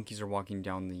actually the monkeys are walking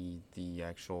down the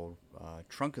actual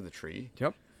trunk of the tree.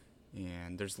 Yep.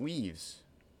 And there's leaves.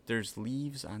 There's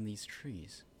leaves on these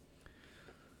trees.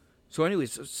 So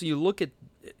anyways, so you look at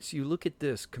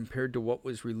this compared to what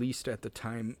was released at the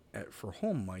time for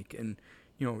home, Mike, and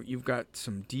you've got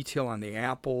some detail on the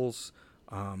apples.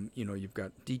 You've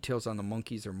got details on the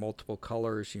monkeys. They're multiple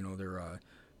colors.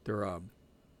 They're a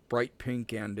bright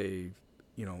pink and a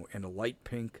light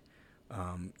pink.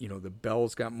 The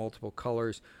bell's got multiple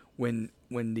colors. When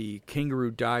the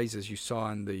kangaroo dies, as you saw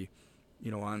on the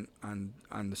on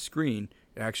the screen,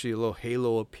 actually a little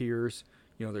halo appears.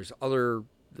 There's other.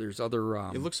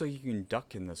 It looks like you can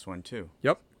duck in this one too.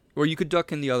 Yep. Or you could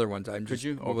duck in the other ones. I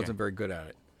wasn't very good at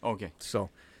it. Okay. So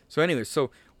anyway,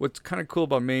 so what's kind of cool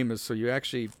about MAME is so you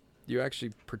actually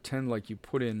pretend like you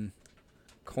put in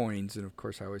coins, and of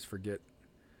course I always forget.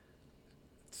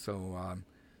 So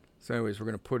anyways, we're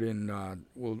gonna put in.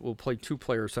 We'll play 2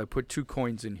 players. So I put 2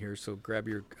 coins in here. So grab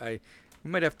your. We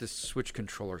might have to switch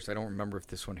controllers. I don't remember if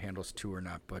this one handles 2 or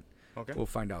not, but we'll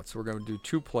find out. So we're gonna do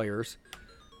 2 players.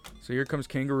 So here comes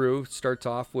Kangaroo. Starts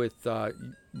off with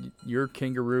your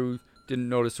kangaroo didn't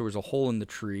notice there was a hole in the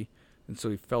tree, and so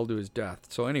he fell to his death.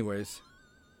 So anyways,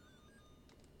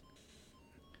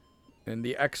 and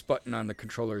the X button on the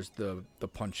controller is the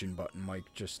punching button, Mike.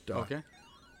 Okay.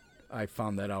 I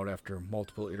found that out after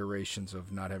multiple iterations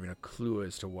of not having a clue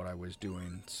as to what I was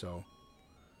doing. So,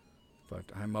 but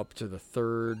I'm up to the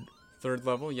third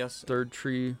level. Yes. Third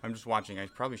tree. I'm just watching. I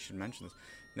probably should mention this.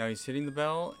 Now he's hitting the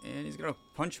bell, and he's gonna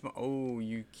punch him. Oh,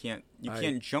 you can't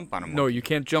jump on him. No, you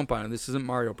can't jump on him. This isn't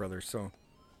Mario Brothers. So,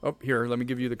 here, let me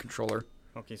give you the controller.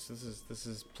 Okay, so this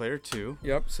is player 2.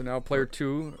 Yep. So now player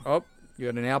 2. You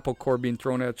got an apple core being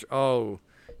thrown at you. Oh,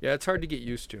 yeah, it's hard to get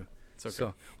used to. It's okay.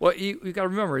 So, well, you got to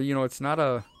remember, it's not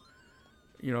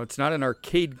an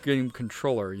arcade game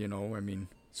controller.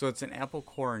 So it's an apple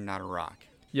core and not a rock.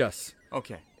 Yes.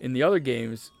 Okay. In the other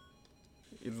games,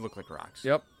 it look like rocks.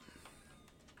 Yep.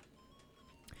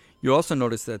 You also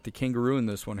notice that the kangaroo in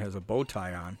this one has a bow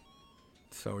tie on,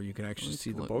 so you can actually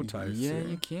see the bow ties. Yeah,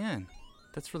 you can.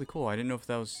 That's really cool. I didn't know if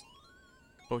that was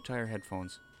bow tie or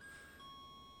headphones.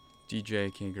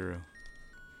 DJ Kangaroo.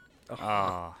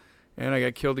 And I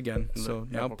got killed again. So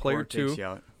now player 2.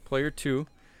 Player 2.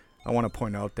 I want to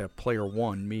point out that player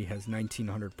 1, me, has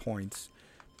 1,900 points.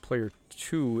 Player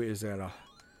 2 is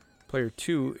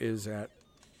at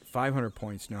 500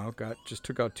 points now. Just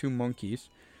took out 2 monkeys.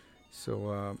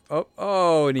 So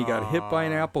and he got hit by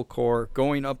an apple core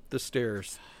going up the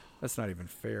stairs. That's not even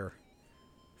fair.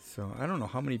 So I don't know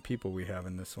how many people we have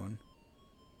in this one.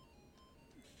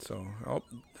 So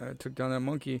I took down that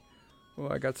monkey. Oh,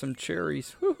 I got some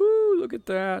cherries. Woohoo! Look at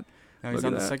that. Now he's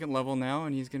on the second level now,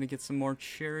 and he's gonna get some more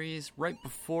cherries right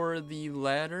before the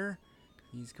ladder.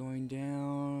 He's going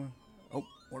down. Oh,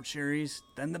 more cherries.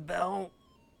 Then the bell.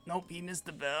 Nope, he missed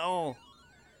the bell.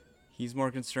 He's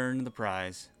more concerned in the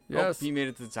prize. Yes. He made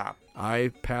it to the top.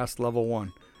 I passed level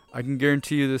 1. I can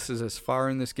guarantee you this is as far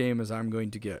in this game as I'm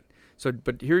going to get. So,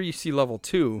 but here you see level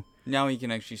 2. Now you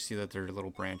can actually see that there are little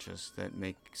branches that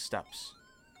make steps.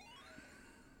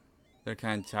 They're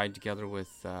kind of tied together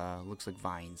with, looks like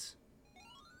vines.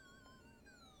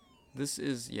 This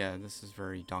is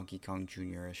very Donkey Kong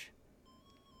Jr.-ish.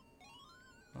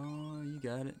 Oh, you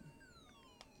got it.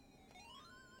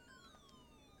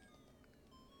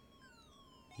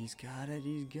 He's got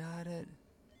it.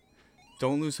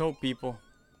 Don't lose hope, people.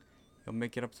 He'll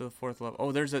make it up to the 4th level.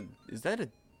 Oh, that's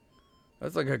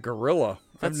like a gorilla.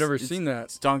 I've never seen that.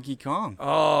 It's Donkey Kong.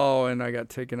 Oh, and I got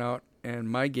taken out, and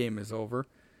my game is over.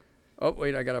 Oh,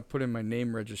 wait, I got to put in my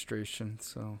name registration,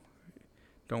 so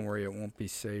don't worry, it won't be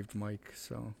saved, Mike,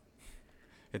 so.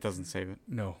 It doesn't save it?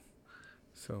 No.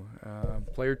 So,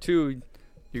 player 2,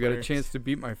 you got a chance to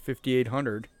beat my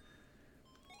 5,800.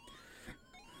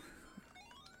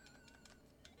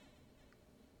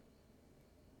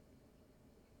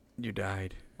 You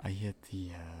died. I hit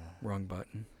the wrong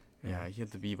button. Yeah, I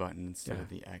hit the B button instead of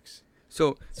the X.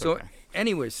 So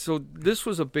anyways, so this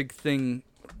was a big thing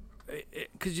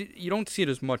because you don't see it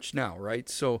as much now, right?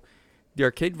 So the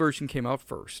arcade version came out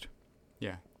first.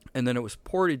 Yeah. And then it was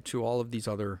ported to all of these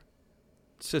other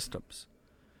systems.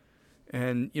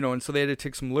 And and so they had to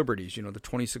take some liberties. The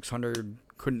 2600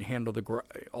 couldn't handle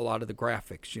a lot of the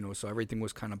graphics. So everything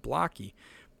was kind of blocky,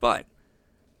 but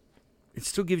it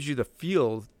still gives you the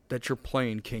feel that you're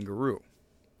playing Kangaroo,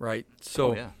 right?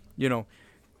 So the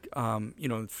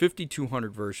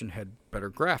 5200 version had better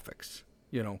graphics.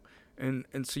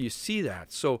 And so you see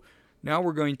that. So now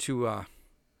we're going to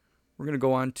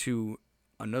go on to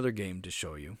another game to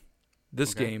show you.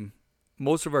 This game,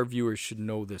 most of our viewers should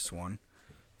know this one.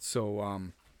 So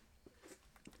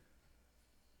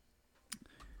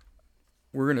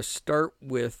we're going to start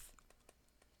with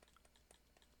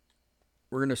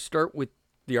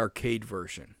the arcade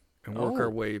version and work our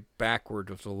way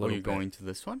backward with a little bit. Are you going to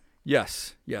this one?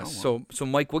 Yes. Oh, wow. So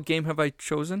Mike, what game have I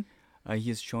chosen? He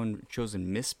has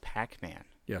chosen Miss Pac-Man.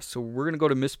 Yes. So we're going to go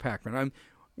to Miss Pac-Man.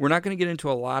 We're not going to get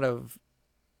into a lot of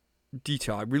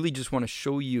detail. I really just want to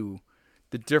show you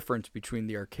the difference between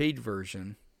the arcade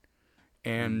version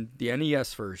and the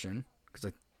NES version, because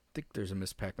I think there's a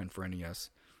Miss Pac-Man for NES.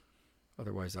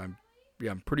 Otherwise, I'm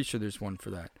pretty sure there's one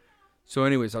for that. So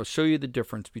anyways, I'll show you the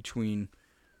difference between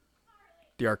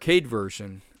the arcade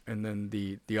version and then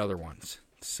the other ones.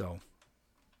 So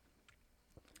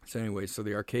anyways, so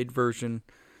the arcade version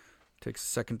takes a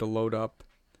second to load up.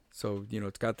 So,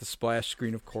 it's got the splash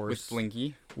screen, of course.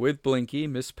 With Blinky.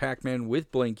 Miss Pac-Man with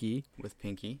Blinky. With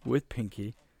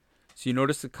Pinky. So you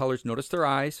notice the colors. Notice their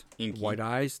eyes. Inky. White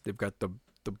eyes. They've got the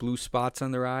blue spots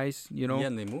on their eyes, Yeah,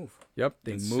 and they move. Yep,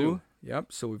 they move. Sue.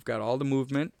 Yep, so we've got all the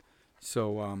movement.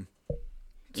 So,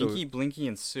 Inky, Blinky,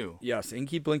 and Sue. Yes,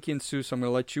 Inky, Blinky, and Sue. So I'm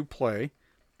going to let you play.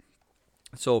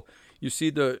 So you see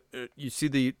the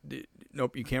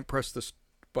nope, you can't press this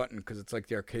button because it's like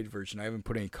the arcade version. I haven't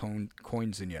put any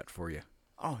coins in yet for you.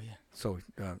 Oh, yeah. So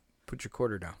put your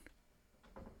quarter down.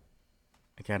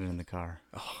 I got it in the car.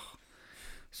 Oh,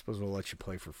 I suppose we'll let you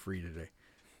play for free today.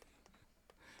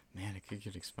 Man, it could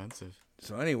get expensive.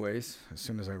 So anyways, as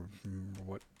soon as I remember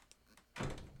what...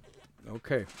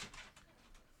 Okay.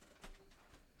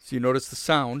 So you notice the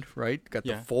sound, right? Got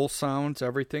the full sounds,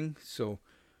 everything. So...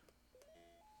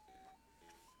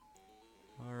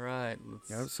 All right.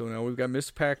 Yeah, so now we've got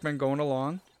Miss Pac-Man going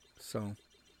along. So,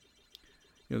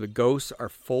 the ghosts are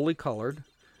fully colored.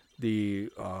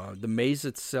 The maze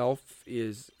itself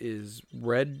is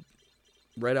red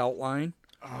outline.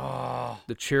 Oh.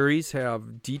 The cherries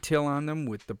have detail on them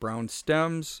with the brown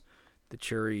stems. The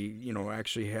cherry,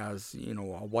 actually has, a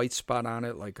white spot on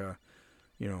it, like a,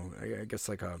 I guess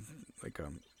like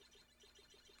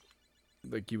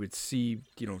you would see,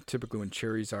 typically when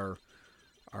cherries are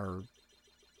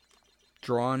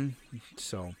drawn.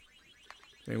 So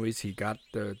anyways, he got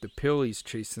the pill. He's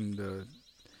chasing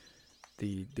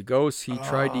the ghost. He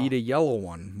tried to eat a yellow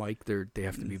one. Mike, they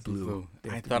have to be blue.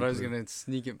 I thought I was gonna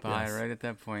sneak it by right at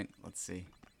that point. Let's see.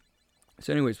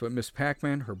 So anyways, but Miss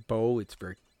Pac-Man, her bow, it's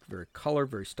very, very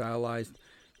colored, very stylized.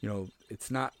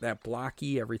 It's not that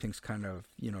blocky. Everything's kind of,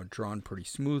 drawn pretty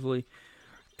smoothly.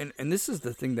 And this is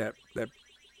the thing that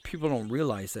people don't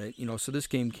realize, that, so this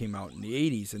game came out in the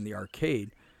 80s in the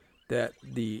arcade, that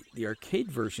the arcade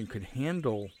version could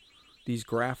handle these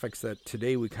graphics that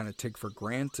today we kind of take for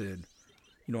granted,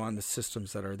 on the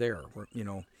systems that are there,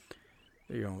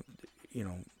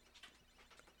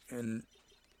 and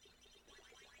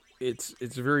it's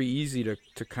very easy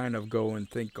to kind of go and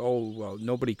think, oh, well,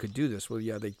 nobody could do this. Well,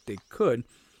 yeah, they could,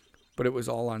 but it was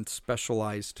all on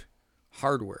specialized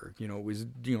hardware. It was,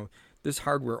 this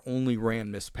hardware only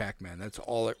ran Miss Pac-Man. That's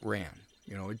all it ran.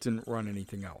 It didn't run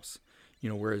anything else.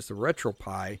 Whereas the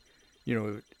RetroPie,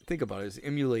 think about it, is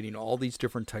emulating all these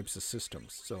different types of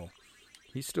systems. So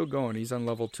he's still going. He's on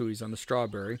level 2. He's on the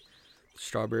strawberry. The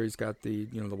strawberry's got the,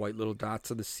 the white little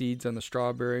dots of the seeds on the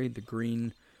strawberry, the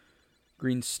green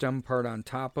stem part on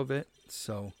top of it.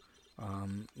 So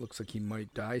looks like he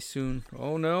might die soon.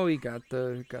 Oh no, he got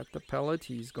the pellet.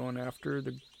 He's going after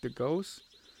the ghost.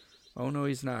 Oh no,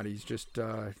 he's not. He's just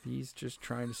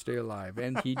trying to stay alive,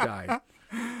 and he died.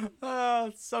 Oh,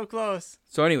 it's so close.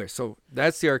 So anyway, so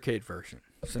that's the arcade version.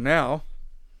 So now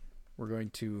we're going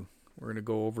to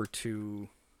go over to.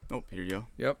 Oh, here you go.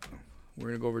 Yep, we're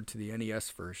gonna go over to the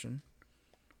NES version.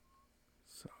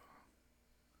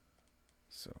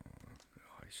 So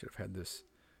I should have had this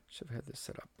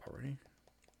set up already.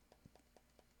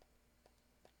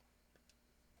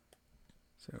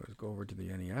 So let's go over to the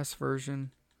NES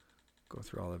version. Go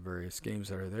through all the various games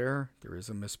that are there. There is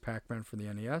a Miss Pac-Man for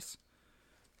the NES.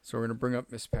 So we're going to bring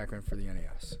up Miss Pac-Man for the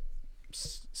NES.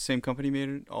 Same company made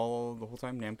it the whole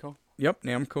time, Namco? Yep,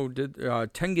 Namco did.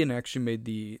 Tengen actually made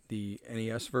the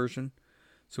NES version.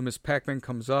 So Miss Pac-Man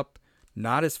comes up,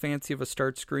 not as fancy of a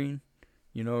start screen.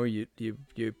 You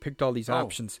picked all these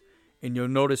options. And you'll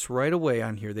notice right away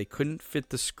on here they couldn't fit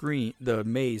the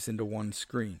maze into one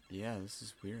screen. Yeah, this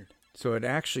is weird. So it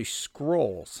actually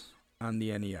scrolls on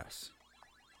the NES.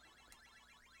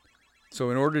 So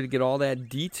in order to get all that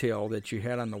detail that you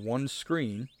had on the one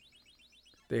screen,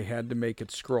 they had to make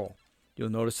it scroll. You'll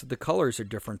notice that the colors are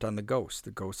different on the Ghosts.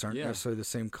 The Ghosts aren't necessarily the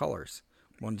same colors.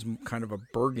 One's kind of a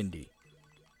burgundy.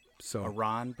 So a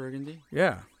Ron burgundy?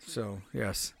 Yeah. So,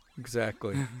 yes,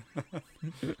 exactly.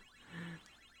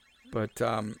 But,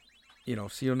 so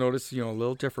you'll notice, a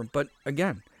little different. But,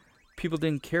 again, people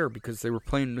didn't care because they were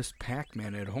playing Miss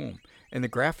Pac-Man at home. And the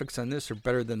graphics on this are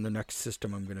better than the next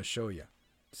system I'm going to show you.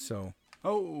 So.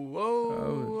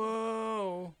 Whoa.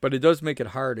 But it does make it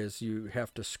hard as you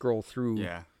have to scroll through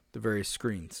the various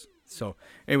screens. So,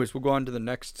 anyways, we'll go on to the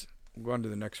next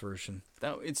version.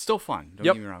 It's still fun, don't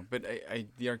get me wrong. But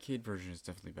the arcade version is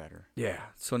definitely better. Yeah.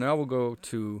 So now we'll go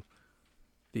to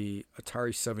the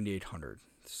Atari 7800.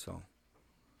 So.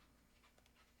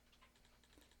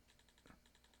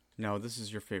 Now, this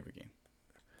is your favorite game.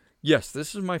 Yes,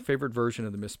 this is my favorite version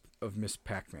of Miss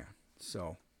Pac-Man.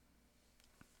 So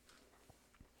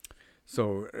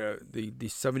the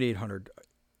 7800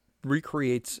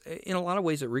 recreates, in a lot of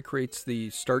ways, it recreates the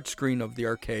start screen of the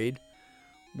arcade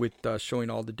with showing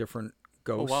all the different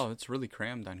ghosts. Oh wow, it's really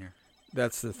crammed on here.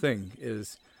 That's the thing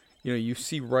is, you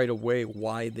see right away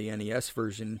why the NES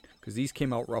version, because these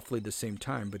came out roughly the same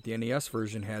time, but the NES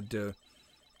version had to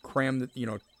cram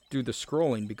do the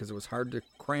scrolling because it was hard to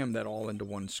cram that all into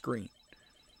one screen.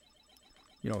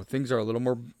 Things are a little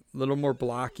more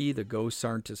blocky. The ghosts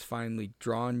aren't as finely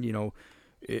drawn.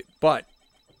 But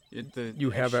you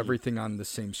have everything on the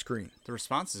same screen. The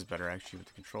response is better actually with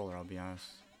the controller. I'll be honest.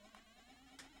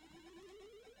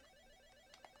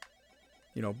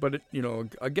 But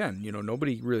again,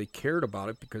 nobody really cared about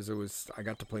it because I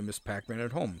got to play Miss Pac-Man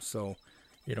at home. So,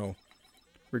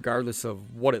 regardless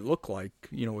of what it looked like,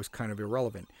 it was kind of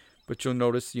irrelevant. But you'll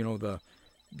notice,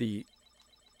 the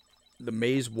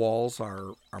maze walls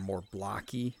are more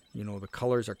blocky. The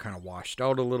colors are kind of washed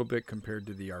out a little bit compared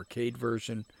to the arcade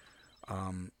version.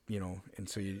 And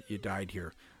so you died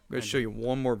here. I'm going to show you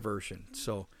one more version.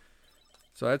 So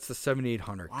that's the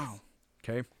 7800. Wow.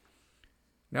 Okay.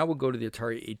 Now we'll go to the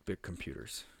Atari 8-bit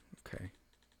computers. Okay.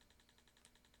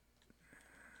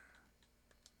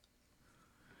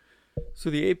 So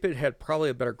the 8-bit had probably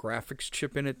a better graphics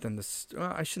chip in it than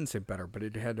I shouldn't say better, but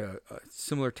it had a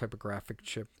similar type of graphic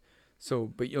chip.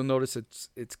 So, but you'll notice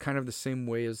it's kind of the same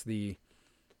way as the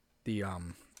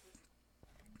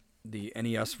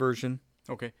NES version.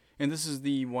 Okay. And this is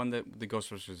the one that the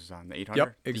Ghostbusters is on, the 800?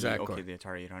 Yep, exactly. The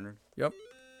Atari 800? Yep.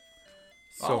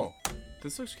 So,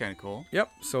 this looks kind of cool. Yep.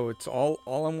 So it's all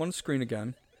on one screen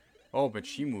again. Oh, but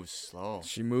she moves slow.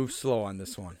 She moves slow on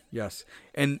this one. Yes.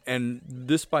 And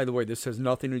this, by the way, this has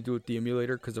nothing to do with the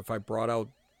emulator, because if I brought out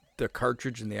the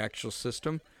cartridge in the actual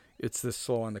system, it's this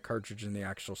slow on the cartridge in the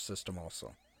actual system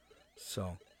also.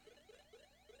 So.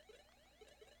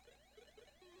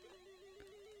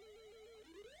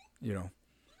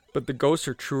 But the ghosts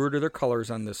are truer to their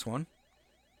colors on this one.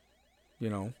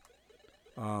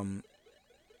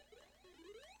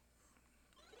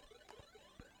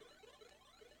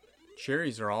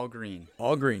 Cherries are all green.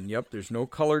 All green. Yep. There's no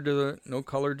color to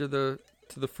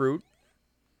the fruit.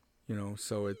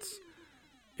 So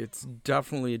it's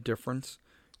definitely a difference.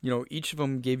 Each of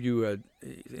them gave you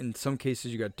in some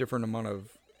cases you got different amount of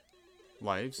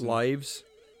lives.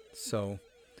 So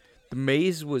the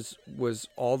maze was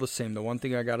all the same. The one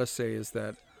thing I gotta say is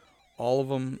that all of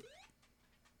them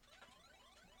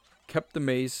kept the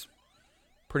maze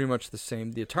pretty much the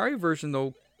same. The Atari version,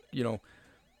 though,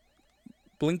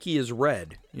 Blinky is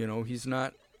red. He's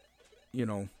not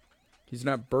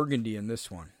burgundy in this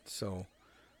one. So,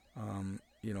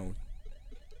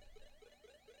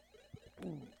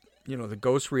 the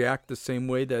ghosts react the same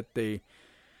way that they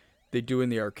do in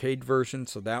the arcade version.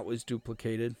 So that was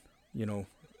duplicated.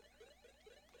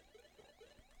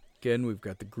 Again, we've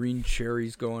got the green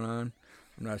cherries going on.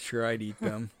 I'm not sure I'd eat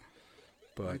them,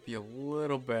 but might be a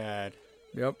little bad.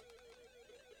 Yep.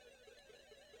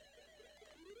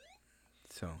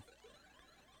 So.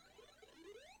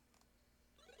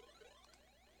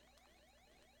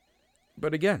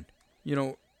 But again,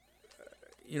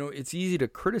 it's easy to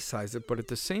criticize it, but at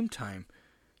the same time,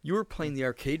 you were playing the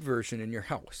arcade version in your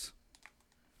house,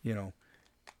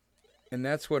 and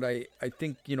that's what I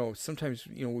think, sometimes,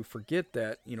 we forget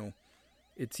that,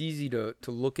 it's easy to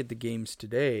look at the games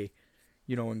today,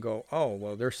 and go, oh,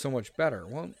 well, they're so much better.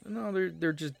 Well, no,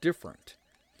 they're just different,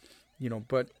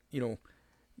 but,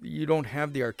 you don't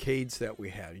have the arcades that we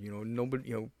had.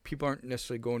 Nobody, people aren't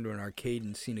necessarily going to an arcade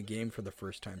and seeing a game for the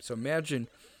first time. So imagine,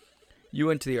 you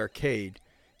went to the arcade,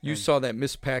 you saw that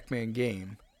Miss Pac-Man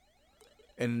game,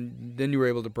 and then you were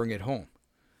able to bring it home.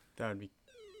 That would be.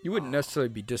 You wouldn't necessarily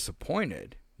be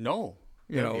disappointed. No,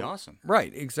 that would be awesome.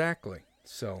 Right, exactly.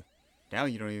 So now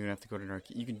you don't even have to go to an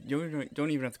arcade. You don't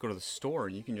even have to go to the store.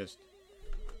 You can just.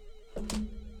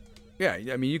 Yeah,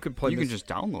 I mean, you can play. You can just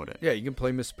download it. Yeah, you can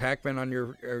play Miss Pac-Man on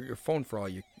your phone for all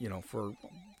for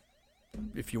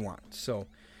if you want. So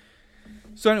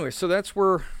anyway, so that's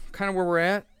where we're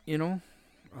at.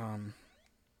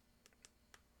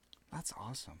 That's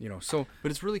awesome. So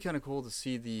but it's really kind of cool to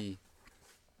see the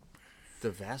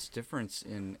vast difference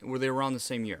in were they around the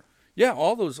same year? Yeah,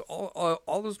 all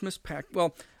those Miss Pac.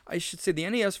 Well, I should say the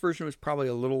NES version was probably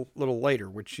a little later.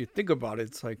 Which you think about it,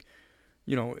 it's like,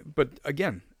 but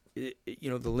again, the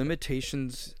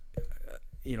limitations,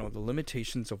 the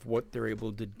limitations of what they're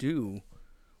able to do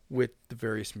with the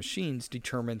various machines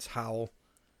determines how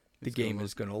the game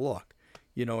is going to look.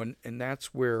 And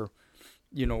that's where,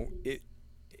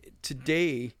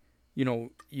 today,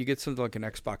 you get something like an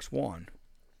Xbox One.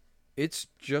 It's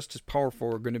just as powerful.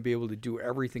 We're going to be able to do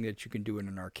everything that you can do in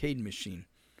an arcade machine.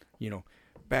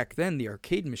 Back then, the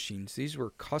arcade machines, these were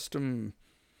custom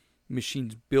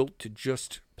machines built to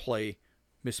just play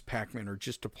Miss Pac-Man or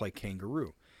just to play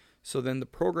Kangaroo. So then the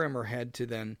programmer had to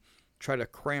then try to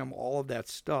cram all of that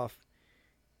stuff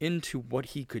into what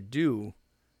he could do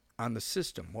on the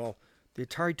system. Well, the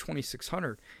Atari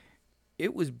 2600,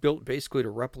 it was built basically to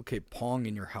replicate Pong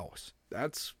in your house.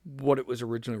 That's what it was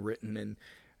originally written. And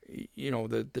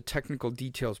the technical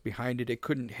details behind it. It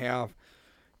couldn't have,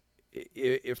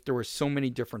 if there were so many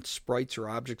different sprites or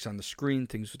objects on the screen,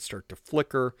 things would start to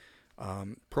flicker.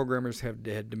 Programmers had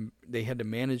to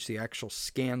manage the actual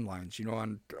scan lines.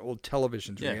 On old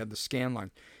televisions when they had the scan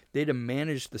lines, they had to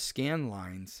manage the scan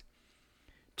lines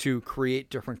to create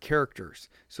different characters.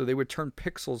 So they would turn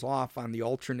pixels off on the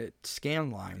alternate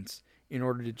scan lines in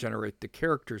order to generate the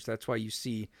characters. That's why you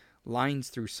see lines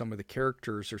through some of the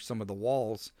characters or some of the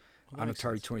walls on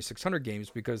Atari 2600 games,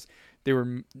 because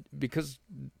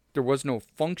there was no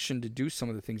function to do some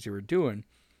of the things they were doing.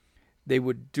 They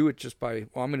would do it just by,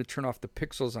 I'm going to turn off the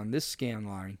pixels on this scan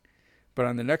line, but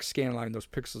on the next scan line those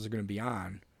pixels are going to be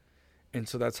on, and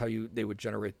so that's how they would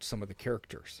generate some of the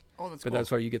characters. That's cool.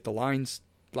 That's why you get the lines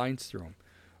through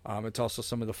them. It's also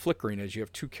some of the flickering as you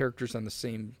have two characters on the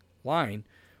same line.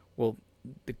 Well,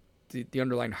 the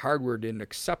underlying hardware didn't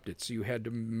accept it, so you had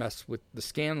to mess with the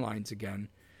scan lines again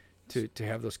to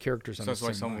have those characters on the same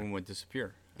line. So that's why some of them would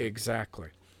disappear. Exactly.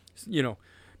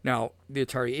 Now the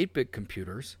Atari 8-bit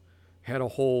computers had a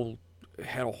whole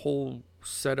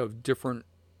set of different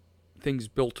things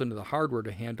built into the hardware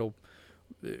to handle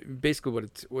basically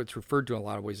what's referred to in a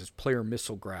lot of ways as player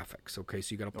missile graphics. Okay,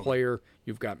 so you got a player,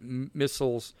 you've got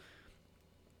missiles,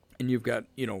 and you've got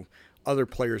other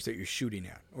players that you're shooting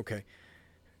at. Okay.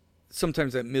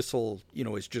 Sometimes that missile,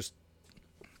 is just,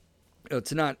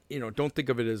 it's not, don't think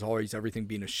of it as always everything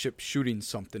being a ship shooting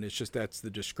something. It's just that's the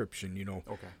description,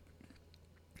 Okay.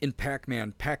 In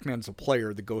Pac-Man's a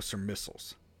player, the ghosts are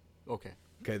missiles. Okay.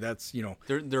 Okay, that's,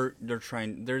 They're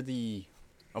the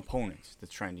opponents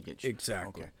that's trying to get you.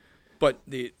 Exactly. Okay. But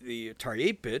the Atari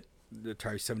 8-bit, the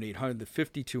Atari 7800, the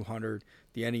 5200,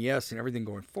 the NES, and everything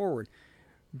going forward,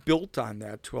 built on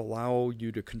that to allow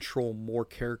you to control more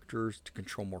characters, to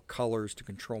control more colors, to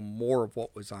control more of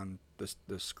what was on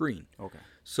the screen. Okay.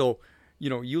 So,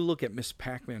 you look at Miss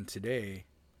Pac-Man today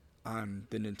on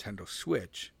the Nintendo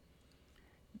Switch,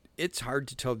 it's hard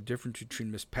to tell the difference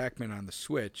between Miss Pac-Man on the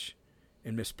Switch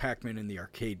and Miss Pac-Man in the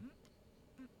arcade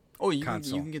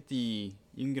console. You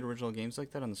can get original games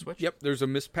like that on the Switch? Yep, there's a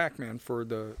Miss Pac-Man for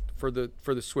the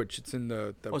Switch. It's in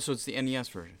the so it's the NES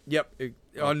version. Yep.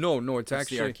 No, it's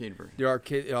actually the arcade version. The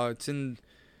arcade. It's in.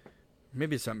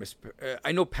 Maybe it's not Miss.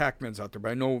 I know Pac-Man's out there, but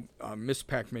I know Miss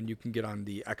Pac-Man you can get on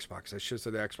the Xbox. I should have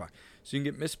said the Xbox. So you can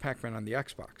get Miss Pac-Man on the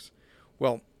Xbox.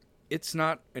 Well, it's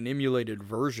not an emulated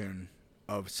version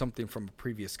of something from a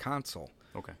previous console.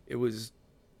 Okay. It was,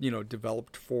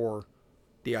 developed for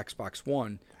the Xbox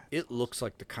One. It looks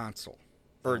like the console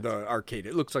or the arcade.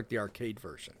 It looks like the arcade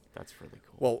version. That's really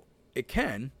cool. Well, it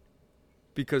can,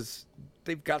 because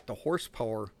they've got the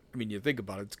horsepower. I mean, you think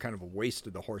about it, it's kind of a waste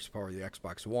of the horsepower of the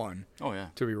Xbox One. Oh yeah.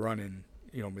 To be running,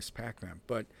 Miss Pac-Man,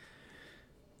 but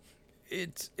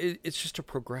it's just a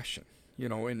progression,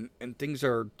 and things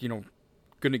are,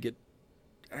 going to get.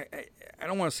 I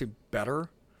don't want to say better,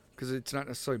 because it's not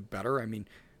necessarily better. I mean,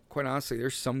 quite honestly,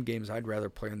 there's some games I'd rather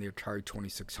play on the Atari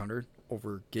 2600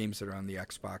 over games that are on the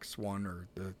Xbox One or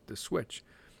the Switch.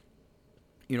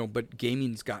 But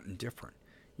gaming's gotten different.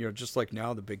 Just like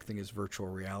now, the big thing is virtual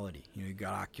reality. You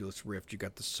got Oculus Rift, you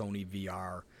got the Sony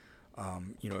VR,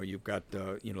 You've got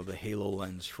the the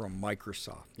HoloLens from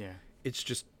Microsoft. Yeah. It's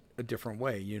just a different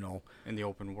way, In the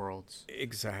open worlds.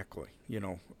 Exactly.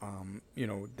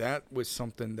 That was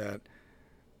something that,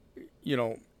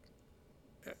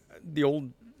 the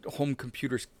old home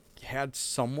computers had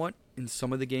somewhat in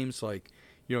some of the games. Like,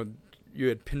 you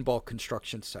had pinball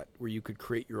construction set where you could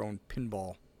create your own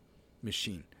pinball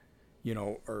machine,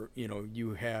 or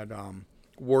you had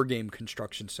war game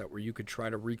construction set where you could try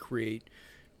to recreate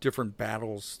different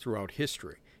battles throughout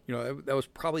history. That was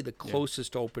probably the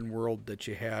closest open world that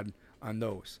you had on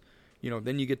those.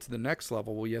 Then you get to the next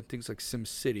level. Well, you had things like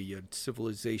SimCity, you had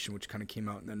Civilization, which kind of came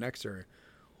out in the next area.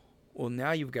 Well,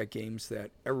 now you've got games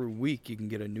that every week you can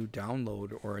get a new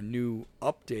download or a new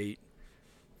update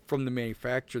from the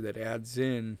manufacturer that adds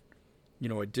in,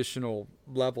 additional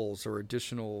levels or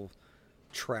additional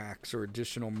tracks or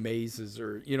additional mazes,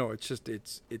 or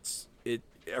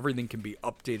everything can be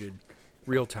updated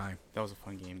real time. That was a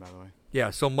fun game, by the way. Yeah,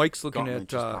 so Mike's looking Gauntlet at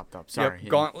just popped up. Sorry.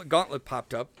 Yep, Gauntlet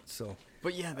popped up. So,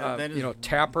 but yeah, that is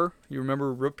Tapper. You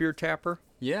remember Root Beer Tapper?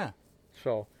 Yeah.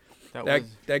 So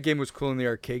that game was cool in the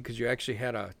arcade because you actually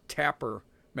had a tapper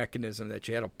mechanism that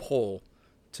you had to pull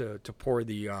to pour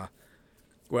the.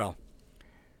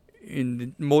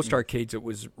 In most arcades it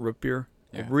was root beer.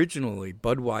 Yeah. Originally,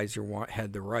 Budweiser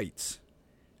had the rights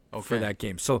for that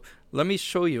game. So let me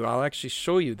show you. I'll actually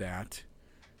show you that.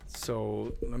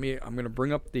 So I'm going to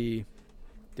bring up the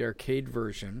arcade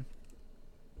version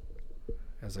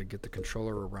as I get the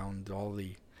controller around all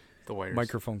the wires.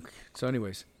 Microphone. So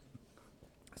anyways,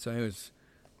 I'm going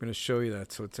to show you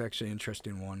that. So it's actually an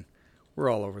interesting one. We're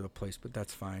all over the place, but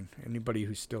that's fine. Anybody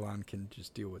who's still on can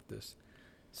just deal with this.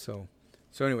 So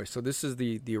anyway, so this is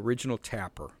the original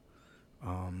tapper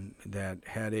that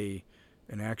had an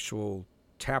actual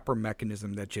tapper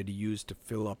mechanism that you had to use to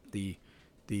fill up the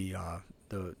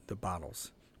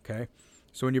bottles. Okay,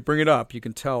 so when you bring it up, you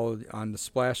can tell on the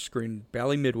splash screen,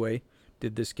 Bally Midway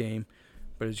did this game,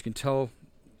 but as you can tell,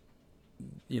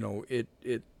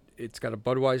 it's got a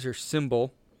Budweiser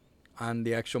symbol on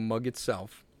the actual mug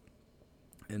itself,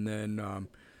 and then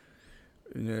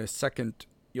in a second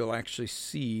you'll actually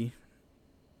see.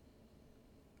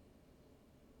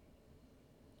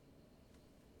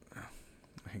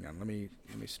 Hang on, let me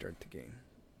start the game.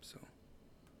 So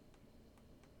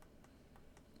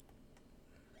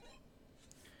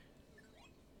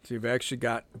you've actually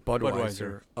got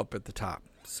Budweiser up at the top.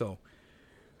 So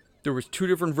there was two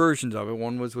different versions of it.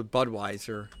 One was with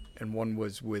Budweiser, and one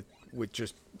was with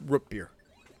just root beer,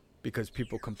 because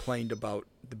people complained about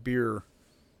the beer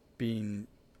being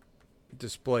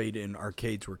displayed in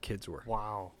arcades where kids were.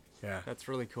 Wow. Yeah. That's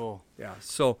really cool. Yeah.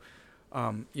 So,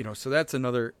 so that's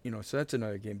another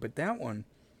game. But that one,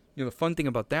 the fun thing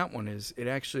about that one is it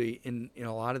actually, in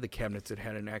a lot of the cabinets, it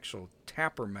had an actual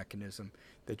tapper mechanism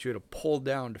that you had to pull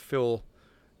down to fill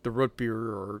the root beer,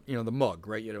 or, the mug,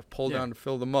 right? You had to pull down to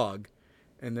fill the mug.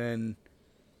 And then,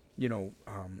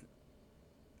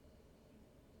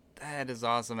 that is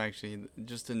awesome, actually,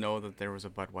 just to know that there was a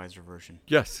Budweiser version.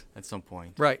 Yes. At some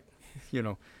point. Right.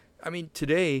 I mean,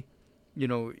 today,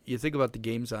 you think about the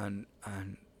games on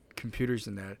computers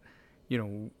and that,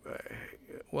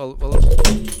 well,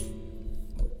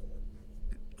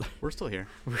 we're still here.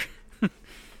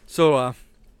 So,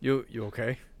 you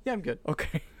okay? Yeah, I'm good.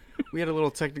 Okay. We had a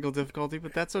little technical difficulty,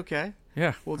 but that's okay.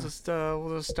 Yeah. We'll just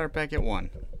start back at 1.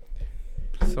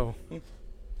 So.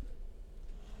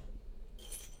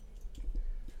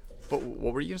 But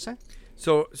what were you gonna say?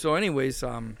 So anyways,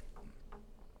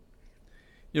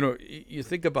 you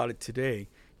think about it today.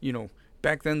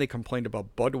 Back then they complained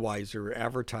about Budweiser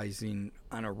advertising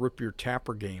on a root beer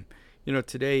tapper game.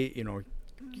 Today, you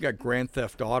got Grand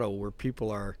Theft Auto where people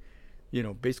are,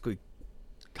 basically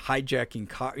hijacking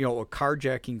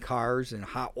carjacking cars and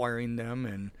hot wiring them,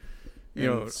 and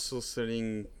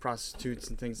soliciting prostitutes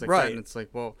and things like right. that. And it's like,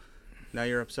 well, now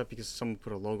you're upset because someone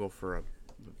put a logo for a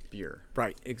beer.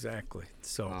 Right. Exactly.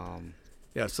 So.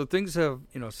 Yeah, so things have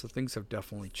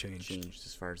definitely changed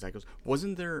as far as that goes.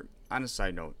 Wasn't there, on a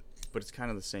side note, but it's kind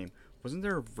of the same, wasn't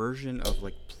there a version of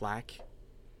like Plaque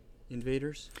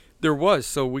Invaders? There was,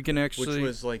 so we can actually, which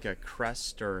was like a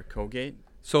Crest or a Colgate.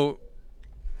 So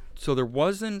there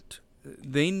wasn't.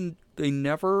 They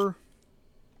never.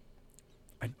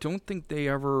 I don't think they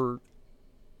ever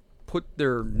put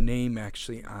their name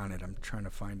actually on it. I'm trying to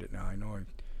find it now. I know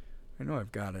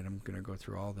I've got it. I'm gonna go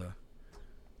through all the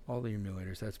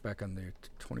emulators. That's back on the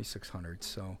 2600.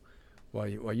 So while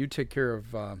you take care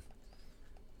of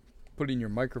putting your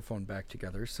microphone back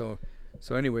together. So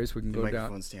anyways, we can go down.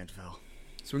 Microphone stand fell.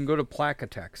 So we can go to Plaque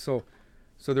Attack. So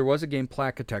there was a game,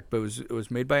 Plaque Attack, but it was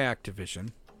made by Activision.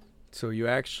 So you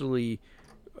actually,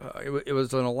 it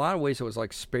was in a lot of ways it was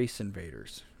like Space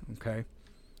Invaders. Okay.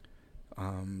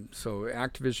 So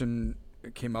Activision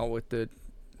came out with it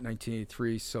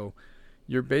 1983. So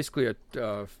you're basically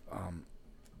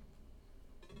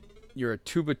you're a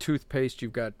tube of toothpaste.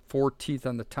 You've got 4 teeth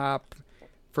on the top.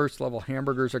 First level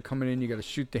hamburgers are coming in. You got to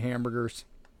shoot the hamburgers.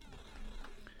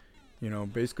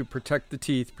 Basically protect the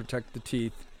teeth.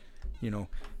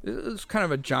 It's kind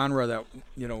of a genre that,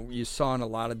 you saw in a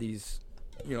lot of these,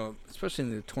 especially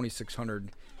in the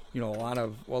 2600, a lot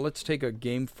of, let's take a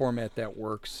game format that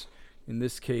works. In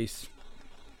this case,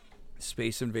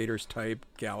 Space Invaders type,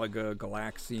 Galaga,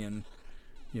 Galaxian,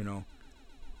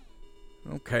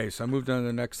 Okay, so I moved on to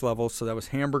the next level. So that was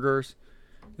hamburgers.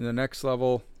 In the next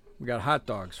level, we got hot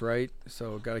dogs, right?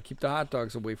 So got to keep the hot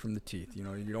dogs away from the teeth. You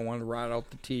don't want to rot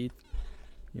out the teeth.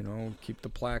 Keep the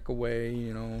plaque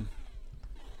away.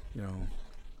 So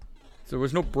there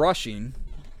was no brushing.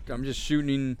 I'm just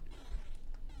shooting.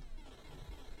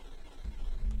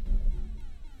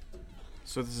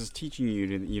 So this is teaching you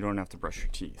you don't have to brush your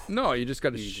teeth. No, you just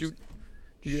got to shoot.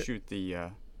 Shoot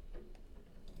the.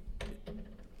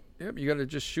 Yep, you got to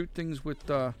just shoot things with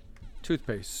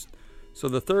toothpaste. So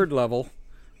the third level,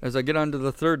 as I get onto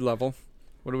the third level,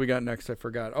 what do we got next? I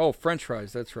forgot. Oh, French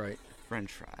fries. That's right.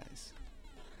 French fries.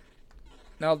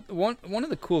 Now, one of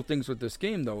the cool things with this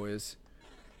game, though, is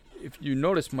if you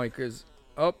notice, Mike, is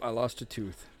I lost a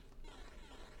tooth.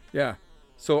 Yeah.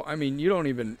 So you don't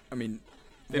even.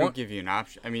 They don't give you an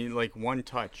option. Like one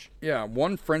touch. Yeah,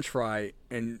 one French fry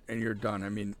and you're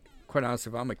done. Quite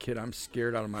honestly, if I'm a kid, I'm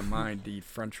scared out of my mind to eat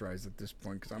French fries at this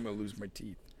point because I'm gonna lose my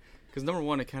teeth. Because number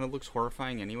one, it kind of looks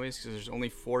horrifying, anyways, because there's only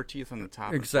 4 teeth on the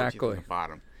top exactly. and 4 teeth on the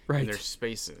bottom. Right. And there's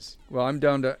spaces. Well, I'm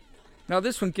down to. Now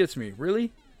this one gets me.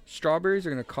 Really? Strawberries are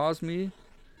gonna cause me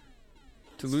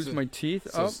to lose my teeth?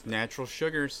 Natural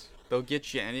sugars. They'll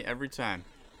get you every time.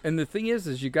 And the thing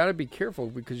is you got to be careful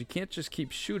because you can't just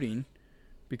keep shooting.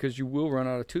 Because you will run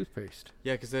out of toothpaste.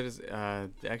 Yeah, because that is the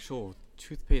actual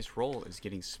toothpaste roll is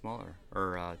getting smaller,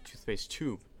 or toothpaste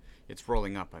tube, it's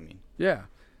rolling up. Yeah,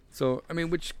 so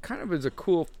which kind of is a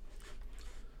cool.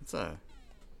 It's a.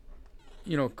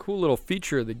 Cool little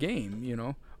feature of the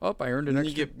game. I earned an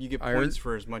extra. You get points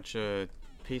for as much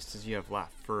paste as you have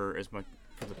left. For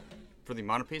the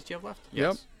amount of paste you have left. Yes.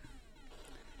 Yep.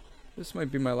 This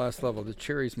might be my last level. The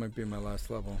cherries might be my last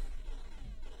level.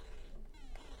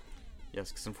 Yes,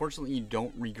 because unfortunately you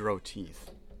don't regrow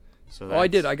teeth. So I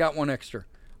did. I got one extra.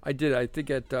 I did. I think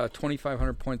at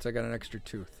 2,500 points I got an extra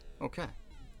tooth. Okay.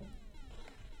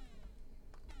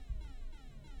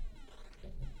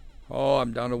 Oh,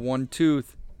 I'm down to one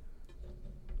tooth.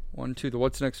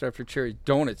 What's next after cherry?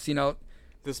 Donut. See now?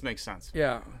 This makes sense.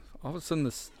 Yeah. All of a sudden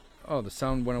the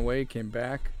sound went away, came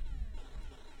back.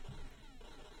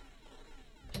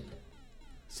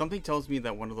 Something tells me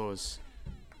that one of those.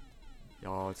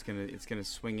 Oh, it's gonna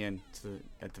swing in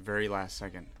at the very last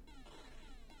second.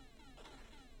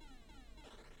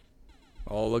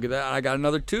 Oh, look at that! I got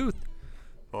another tooth.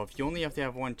 Well, if you only have to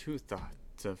have one tooth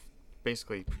to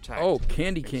basically protect. Oh,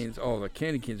 candy canes! Oh, the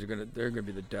candy canes they're gonna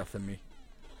be the death of me.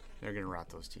 They're gonna rot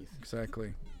those teeth.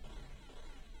 Exactly.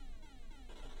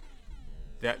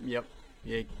 Yep,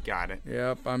 you got it.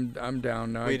 Yep, I'm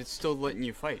down now. Wait, it's still letting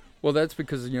you fight. Well, that's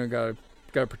because gotta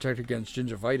protect against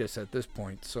gingivitis at this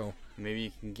point. So. Maybe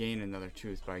you can gain another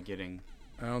tooth by getting.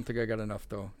 I don't think I got enough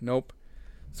though. Nope.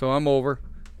 So I'm over.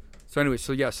 So anyway,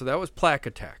 so that was Plaque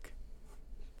Attack.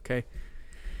 Okay.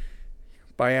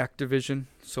 By Activision.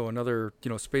 So another,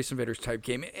 Space Invaders type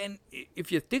game. And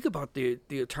if you think about the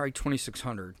Atari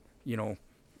 2600, the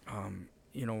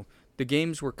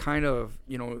games were kind of,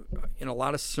 in a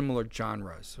lot of similar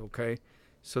genres. Okay.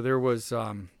 So there was,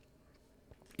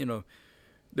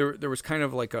 There was kind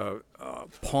of like a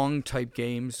Pong type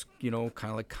games, kind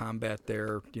of like Combat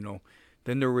there,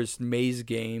 Then there was maze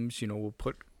games, we'll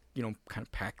put, kind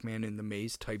of Pac-Man in the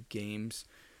maze type games,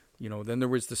 Then there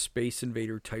was the Space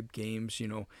Invader type games,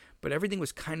 But everything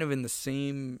was kind of in the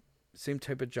same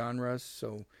type of genres.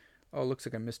 So, it looks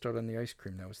like I missed out on the ice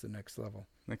cream. That was the next level.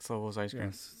 Next level was ice cream.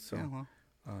 Yes. So,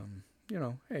 yeah,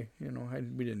 well. Hey,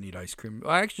 we didn't need ice cream.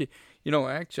 Well, actually,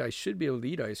 I should be able to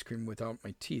eat ice cream without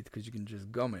my teeth because you can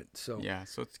just gum it. So yeah,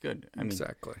 so it's good.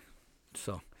 Exactly.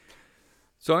 So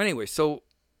anyway, so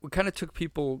we kind of took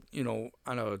people,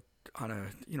 on a,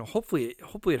 hopefully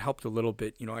it helped a little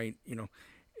bit.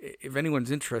 If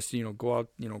anyone's interested, go out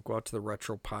to the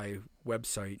RetroPie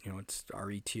website. It's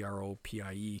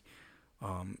RetroPie.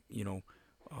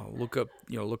 Look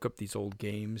up these old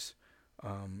games.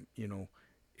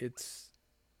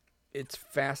 It's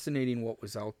fascinating what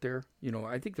was out there.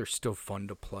 I think they're still fun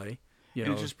to play. You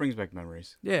and know, it just brings back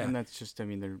memories. Yeah. And that's just, I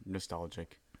mean, they're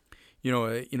nostalgic.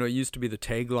 it used to be the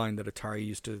tagline that Atari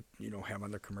used to, have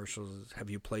on their commercials is, have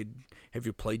you played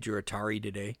your Atari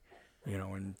today?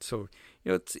 And so,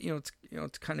 it's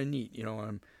kind of neat,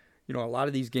 a lot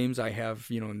of these games I have,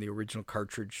 in the original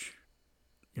cartridge,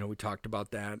 we talked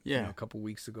about that a couple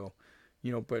weeks ago,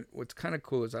 but what's kind of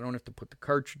cool is I don't have to put the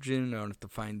cartridge in. I don't have to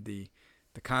find the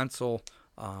console,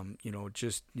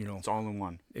 It's all in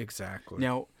one. Exactly.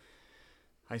 Now,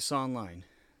 I saw online,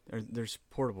 there's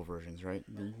portable versions, right?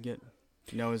 That you can get.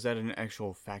 Now, is that an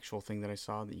actual factual thing that I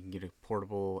saw, that you can get a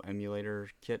portable emulator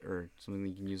kit or something that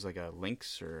you can use, like a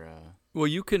Lynx or Well,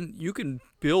 you can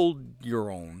build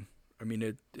your own. I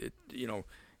mean,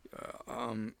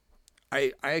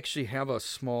 I actually have a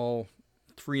small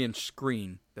 3-inch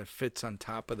screen that fits on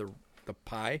top of the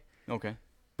Pi. Okay.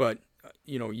 But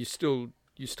you still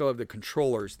have the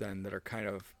controllers then that are kind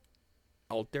of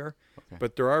out there. Okay.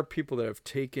 But there are people that have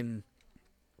taken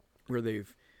where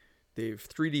they've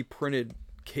 3D printed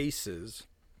cases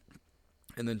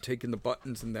and then taken the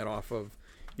buttons and that off of,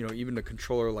 even the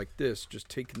controller like this, just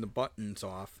taking the buttons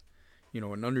off,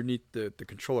 and underneath the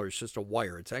controller is just a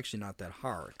wire. It's actually not that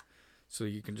hard. So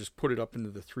you can just put it up into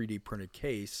the 3D printed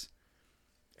case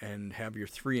and have your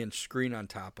 3-inch screen on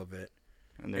top of it,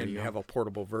 and you have a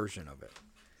portable version of it.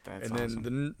 That's awesome.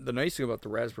 Then the nice thing about the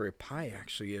Raspberry Pi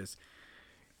actually is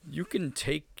you can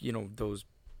take, those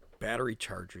battery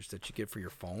chargers that you get for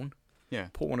your phone. Yeah.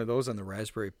 Put one of those on the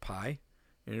Raspberry Pi,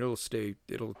 and it'll stay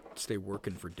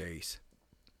working for days.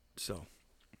 So.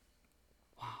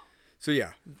 Wow. So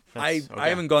yeah, I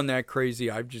haven't gone that crazy.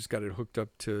 I've just got it hooked up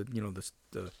to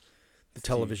the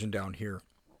television down here.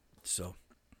 So.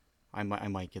 I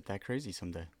might get that crazy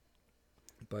someday.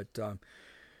 But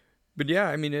yeah,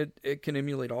 I mean it can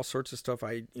emulate all sorts of stuff.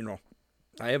 I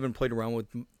haven't played around with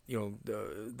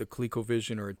the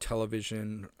ColecoVision or a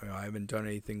television. I haven't done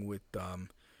anything with the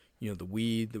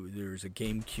Wii. There's a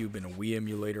GameCube and a Wii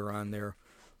emulator on there.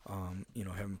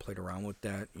 Haven't played around with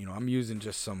that. I'm using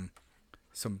just some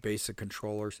basic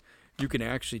controllers. You can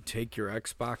actually take your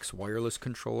Xbox wireless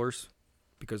controllers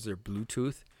because they're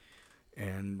Bluetooth,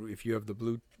 and if you have the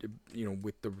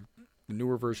with the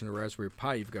newer version of the Raspberry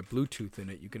Pi, you've got Bluetooth in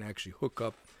it. You can actually hook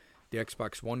up the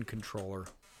Xbox One controller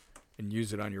and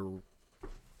use it on your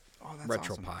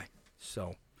Retro awesome. Pi.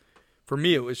 So for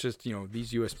me, it was just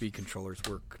these USB controllers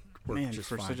work Man, just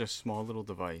for fine. such a small little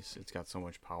device, it's got so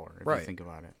much power. If Right. you think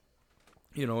about it.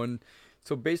 And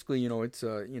so basically, it's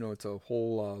a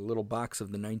whole little box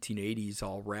of the 1980s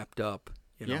all wrapped up.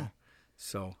 Yeah.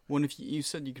 So. Well, if you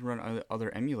said you can run other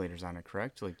emulators on it,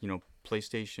 correct? Like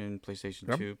PlayStation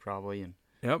Yep. 2, probably, and.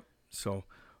 Yep. So,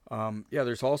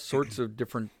 there's all sorts of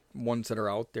different ones that are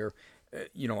out there.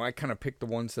 I kind of picked the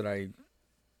ones that I,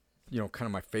 kind of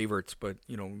my favorites, but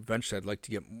eventually I'd like to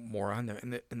get more on there.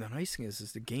 And the nice thing is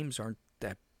the games aren't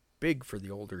that big for the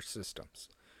older systems.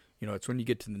 It's when you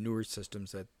get to the newer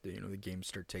systems that the games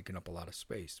start taking up a lot of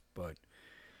space. But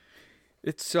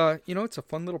it's it's a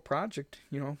fun little project.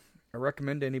 I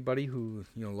recommend anybody who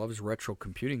loves retro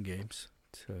computing games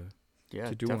to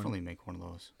do definitely make one of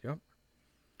those. Yep.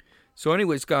 So,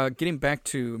 anyways, getting back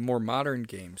to more modern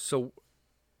games. So,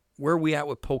 where are we at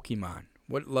with Pokemon?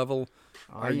 What level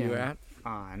are you at?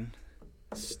 On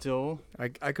still. I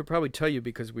could probably tell you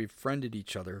because we've friended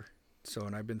each other. So,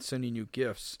 and I've been sending you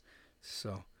gifts.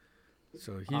 So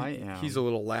he's a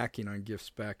little lacking on gifts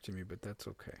back to me, but that's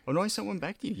okay. Oh no, I sent one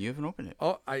back to you. You haven't opened it.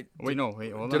 Oh, wait,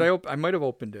 hold did on. I might have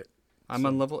opened it. I'm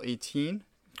on level 18.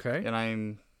 Okay. And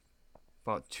I'm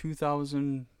about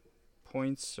 2,000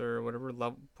 points or whatever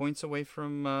points away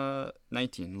from level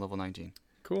 19.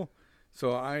 Cool.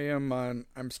 So I'm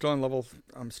still on level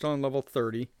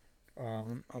 30.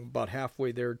 I'm about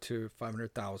halfway there to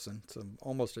 500,000. So I'm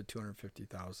almost at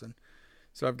 250,000.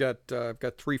 So I've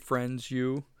got 3 friends,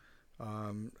 you,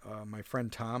 my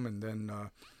friend Tom, and then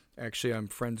actually I'm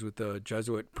friends with the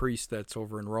Jesuit priest that's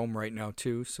over in Rome right now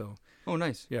too. So. Oh,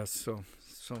 nice. Yes. So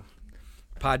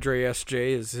Padre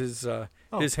SJ is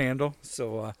his handle.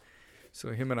 So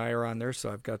him and I are on there. So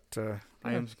I've got.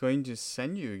 I am going to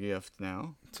send you a gift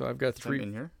now. So I've got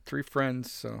three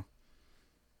friends. So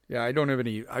yeah, I don't have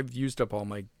any. I've used up all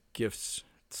my gifts.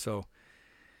 So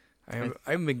I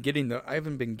haven't been getting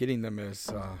them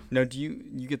as. Now, do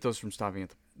you get those from stopping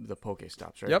at the Poke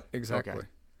Stops, right? Yep, exactly. Okay.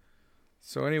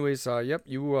 So, anyways, yep,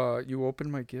 you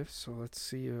opened my gift. So let's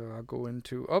see. I'll go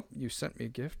into. Oh, you sent me a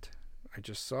gift. I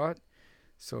just saw it.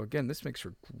 So again, this makes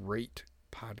for great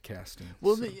podcasting.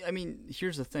 Well,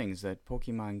 here's the thing: is that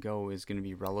Pokemon Go is going to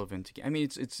be relevant again. I mean,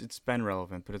 it's been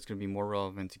relevant, but it's going to be more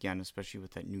relevant again, especially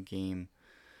with that new game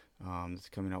that's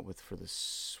coming out for the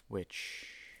Switch.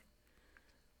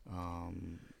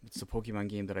 It's the Pokemon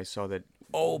game that I saw that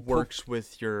Oh, works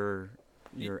with your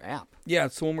app. Yeah,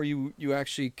 it's the one where you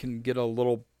actually can get a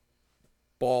little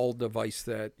ball device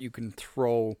that you can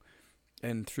throw,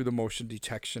 and through the motion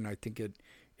detection, I think it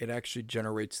actually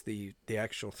generates the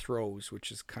actual throws,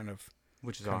 which is kind of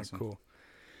Awesome. cool.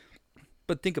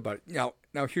 But think about it.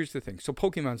 Now here's the thing. So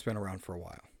Pokemon's been around for a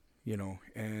while,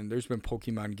 and there's been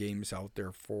Pokemon games out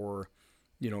there for,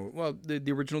 well,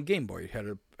 the original Game Boy had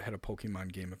a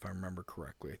Pokemon game, if I remember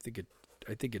correctly. I think it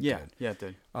did. Yeah, it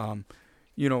did.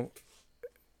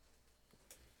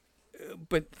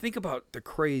 But think about the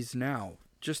craze now.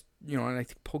 Just, and I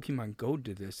think Pokemon Go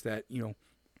did this, that,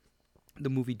 the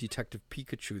movie Detective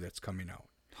Pikachu that's coming out.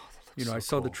 I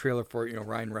saw the trailer for it.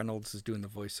 Ryan Reynolds is doing the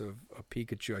voice of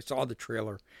Pikachu. I saw the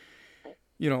trailer.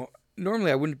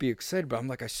 Normally I wouldn't be excited, but I'm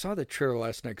like, I saw the trailer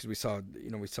last night because we saw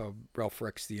Ralph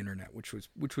Rex the Internet, which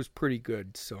was pretty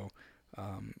good. So,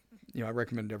 I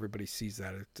recommend everybody sees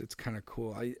that. It's kind of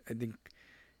cool. I think,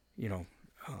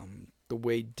 the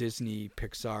way Disney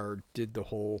Pixar did the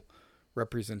whole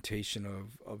representation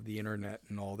of the internet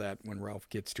and all that, when Ralph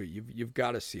gets to it, you've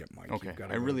got to see it, Mike. Okay,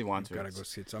 I really want to. Got to go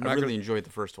see it. So I really enjoyed the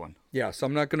first one. Yeah, so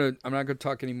I'm not gonna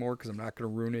talk anymore because I'm not gonna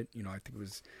ruin it. I think it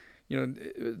was,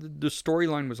 the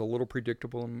storyline was a little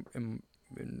predictable in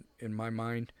my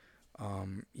mind,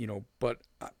 but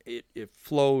it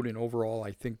flowed, and overall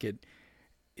I think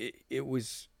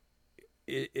it's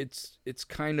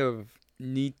kind of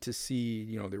neat to see.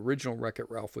 The original Wreck-It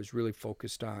Ralph was really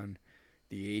focused on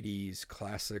the 80s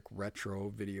classic retro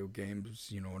video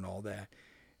games, and all that.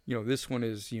 This one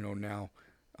is, now,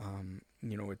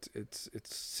 it's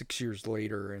 6 years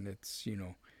later, and it's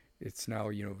now,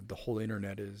 the whole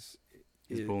internet is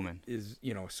booming.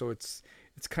 So it's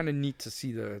kind of neat to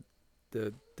see the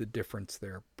difference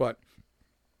there. But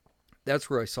that's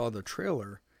where I saw the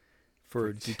trailer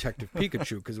for Detective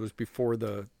Pikachu, because it was before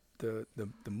the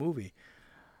movie.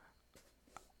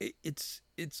 It's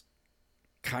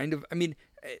kind of, I mean,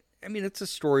 it's a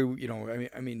story,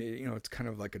 it's kind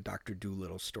of like a Dr.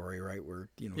 Dolittle story, right? Where,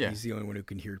 he's the only one who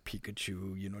can hear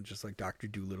Pikachu, just like Dr.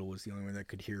 Dolittle was the only one that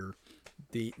could hear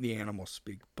the animals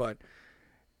speak. But,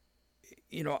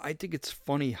 I think it's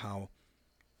funny how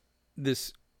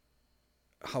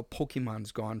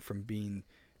Pokemon's gone from being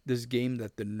this game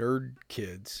that the nerd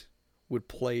kids would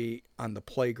play on the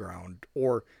playground,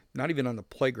 or not even on the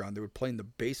playground. They would play in the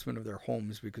basement of their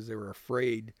homes because they were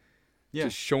afraid to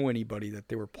show anybody that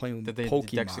they were playing that they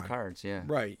Pokemon. decks of cards, yeah.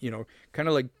 Right, kind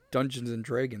of like Dungeons and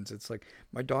Dragons. It's like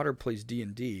my daughter plays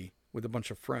D&D with a bunch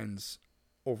of friends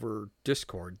over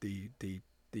Discord, the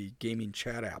gaming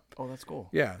chat app. Oh, that's cool.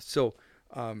 Yeah, so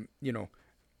I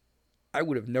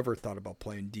would have never thought about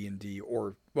playing D&D,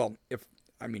 or, well, if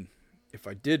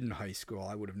I did in high school,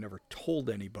 I would have never told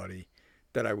anybody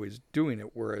that I was doing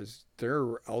it, whereas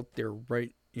they're out there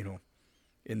right,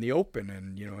 in the open,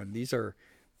 and, and these are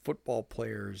football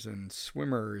players and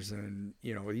swimmers, and,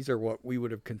 these are what we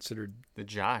would have considered the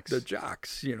jocks,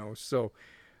 so,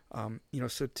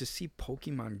 so to see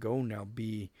Pokemon Go now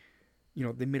be,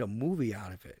 they made a movie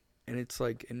out of it, and it's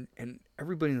like, and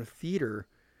everybody in the theater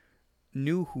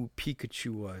knew who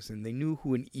Pikachu was, and they knew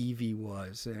who an Eevee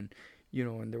was, and,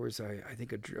 and there was I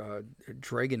think a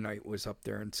Dragonite was up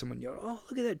there, and someone yelled, "Oh,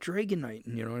 look at that Dragonite!"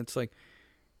 And and it's like,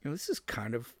 this is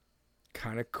kind of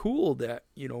cool that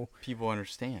people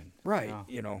understand, right?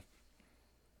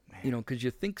 Because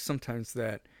you think sometimes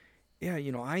that, yeah,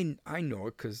 I know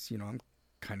it because I'm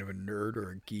kind of a nerd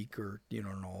or a geek, or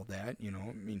and all that.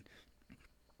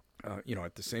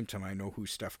 At the same time, I know who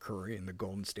Steph Curry and the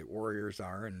Golden State Warriors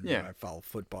are, and I follow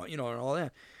football, and all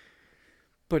that.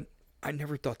 But I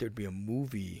never thought there'd be a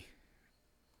movie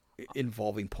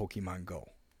involving Pokemon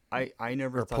Go. I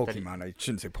never thought Pokemon. I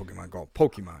shouldn't say Pokemon Go.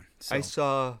 Pokemon.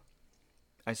 So.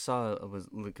 I saw it was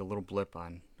like a little blip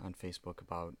on Facebook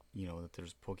about that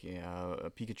there's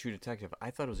a Pikachu detective. I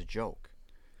thought it was a joke,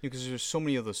 because there's so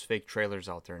many of those fake trailers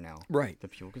out there now, right? That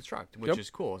people construct, which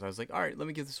is cool. So I was like, all right, let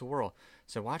me give this a whirl.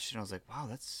 So I watched it, and I was like, wow,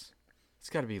 it's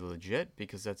got to be legit,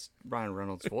 because that's Ryan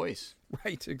Reynolds' voice.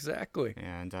 Right, exactly.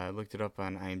 And I looked it up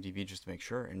on IMDb just to make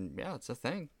sure, and yeah, it's a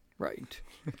thing. Right.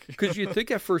 Because you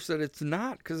think at first that it's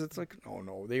not, because it's like, oh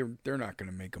no, they're not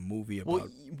going to make a movie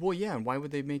about. Well, yeah, and why would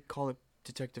they call it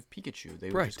Detective Pikachu? They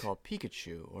would just call it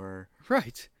Pikachu, or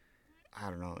right. I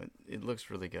don't know. It looks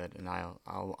really good, and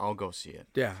I'll go see it.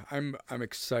 Yeah, I'm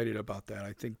excited about that.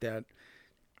 I think that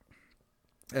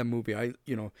movie, and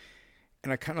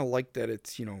I kind of like that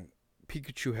it's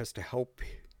Pikachu has to help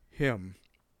him,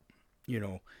 and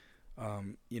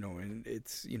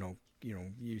it's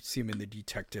you see him in the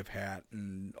detective hat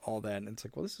and all that, and it's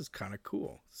like, well, this is kind of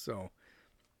cool. So,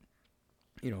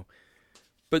 you know,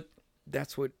 but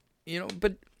that's what, you know,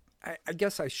 but I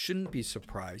guess I shouldn't be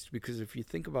surprised, because if you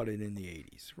think about it, in the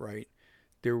 80s, right,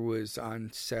 there was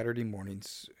on Saturday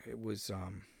mornings, it was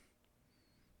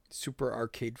Super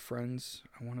Arcade Friends,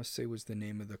 I want to say was the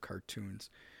name of the cartoons.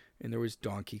 And there was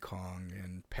Donkey Kong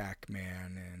and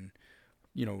Pac-Man and,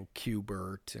 you know,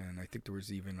 Q*bert, and I think there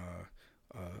was even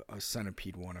a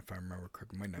Centipede one, if I remember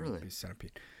correctly. Might not Really? be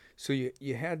Centipede. So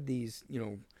you had these, you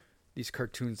know, these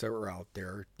cartoons that were out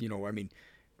there. You know, I mean,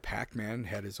 Pac-Man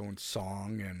had his own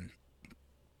song,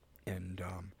 and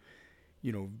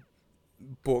you know,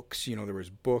 books. You know, there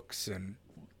was books, and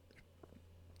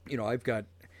you know, I've got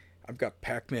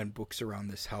Pac-Man books around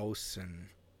this house, and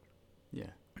Yeah.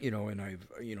 you know, and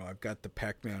I've got the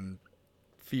Pac-Man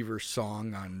Fever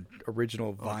song on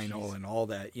original vinyl and all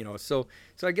that, you know. So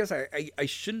I guess I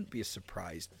shouldn't be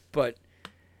surprised, but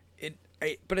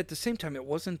but at the same time, it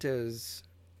wasn't as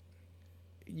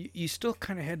you still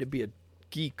kind of had to be a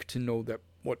geek to know that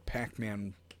what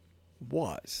Pac-Man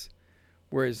was,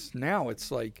 whereas now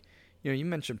it's like, you know, you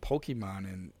mentioned Pokemon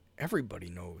and everybody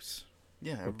knows.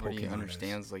 Yeah, what everybody Pokemon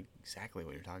understands is. like exactly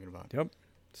what you're talking about. Yep.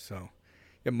 So.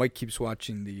 Yeah, Mike keeps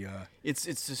watching the. It's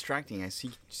distracting. I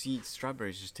see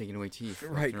strawberries just taking away teeth.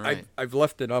 left Right. and right. I've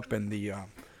left it up, and the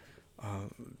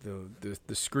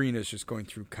screen is just going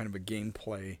through kind of a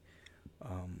gameplay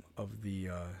of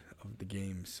the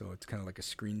game, so it's kind of like a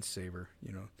screensaver.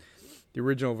 You know, the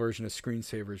original version of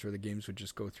screensavers, where the games would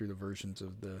just go through the versions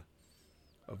of the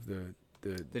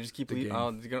They just keep the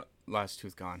leaving. game. Last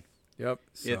tooth gone. Yep.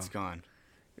 So. It's gone.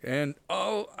 And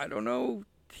I don't know.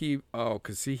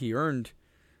 Because see, he earned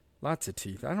lots of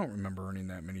teeth. I don't remember earning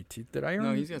that many teeth. Did I earn?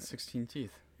 No, he's got 16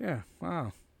 teeth. Yeah.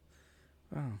 Wow.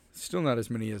 Still not as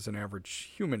many as an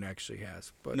average human actually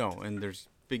has, but No, and there's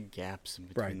big gaps in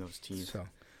between right. those teeth. So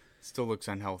Still looks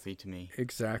unhealthy to me.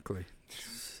 exactly.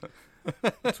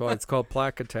 That's why it's called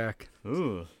plaque attack.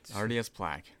 Ooh, already has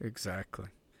plaque. Exactly.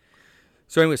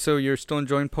 So anyway, so you're still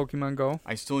enjoying Pokemon Go?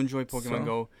 I still enjoy Pokemon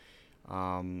So?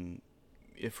 Go.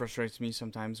 It frustrates me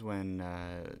sometimes when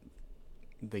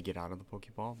they get out of the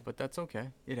Pokeball, but that's okay.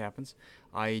 It happens.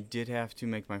 I did have to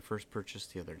make my first purchase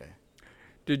the other day.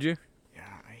 Did you? Yeah,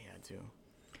 I had to.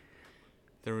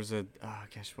 There was a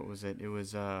what was it? It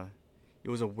was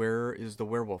the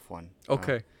werewolf one.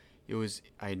 Okay.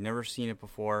 I had never seen it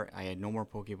before. I had no more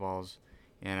Pokeballs,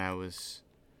 and I was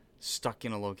stuck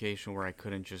in a location where I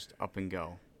couldn't just up and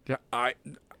go. Yeah, I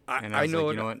And I was know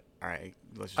like, it. you know what? All right,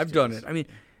 let's just I've do done this. it. I mean,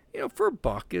 you know, for a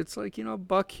buck, it's like, you know,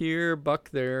 buck here, buck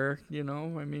there. You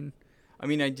know, I mean,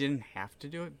 I didn't have to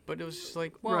do it, but it was just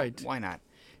like, well, Right. why not?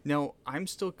 Now I'm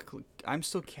still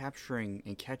capturing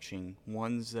and catching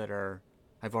ones that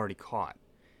I've already caught.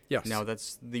 yes. Now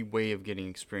that's the way of getting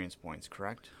experience points,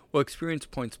 correct? Well, experience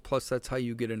points plus that's how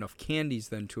you get enough candies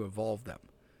then to evolve them.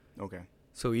 Okay.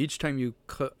 So each time you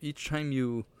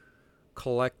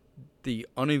collect the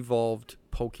unevolved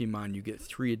Pokemon, you get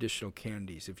 3 additional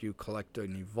candies. If you collect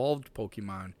an evolved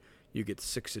Pokemon, you get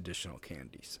 6 additional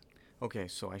candies. Okay,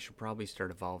 so I should probably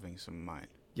start evolving some of mine.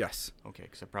 Yes. Okay,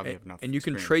 because I probably have enough. And you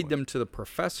can experience trade points. them to the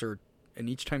professor, and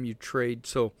each time you trade,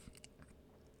 so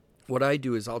what I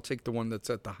do is I'll take the one that's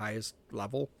at the highest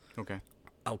level. Okay.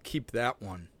 I'll keep that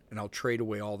one, and I'll trade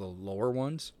away all the lower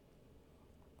ones.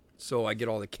 So I get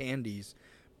all the candies,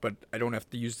 but I don't have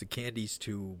to use the candies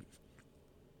to.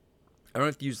 I don't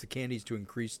have to use the candies to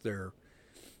increase their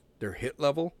hit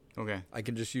level. Okay. I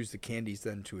can just use the candies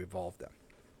then to evolve them.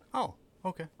 Oh,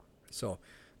 okay. So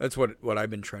that's what I've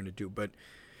been trying to do. But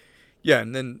yeah,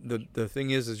 and then the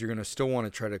thing is you're gonna still want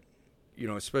to try to, you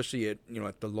know, especially at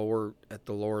the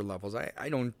lower levels. I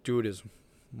don't do it as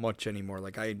much anymore.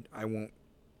 Like I won't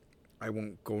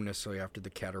go necessarily after the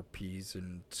Caterpies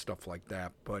and stuff like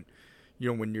that. But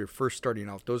you know, when you're first starting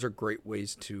out, those are great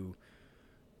ways to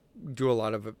do a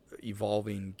lot of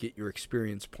evolving, get your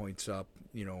experience points up,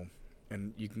 you know,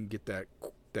 and you can get that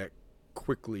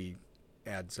quickly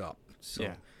adds up. So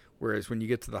Yeah. whereas when you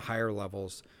get to the higher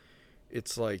levels,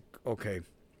 it's like, okay,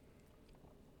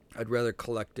 I'd rather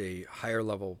collect a higher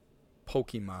level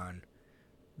Pokemon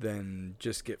than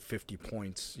just get 50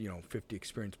 points, 50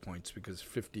 experience points, because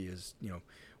 50 is,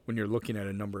 when you're looking at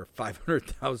a number of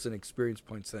 500,000 experience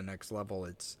points to the next level,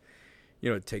 it's,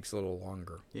 it takes a little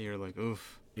longer. Yeah, you're like,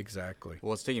 oof. Exactly.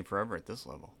 Well, it's taking forever at this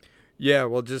level. Yeah,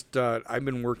 well, just I've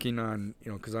been working on,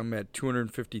 because I'm at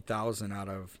 250,000 out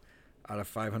of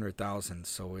 500,000,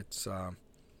 so it's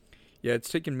it's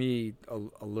taken me a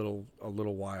little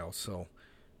while. So,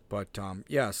 but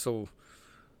so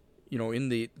in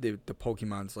the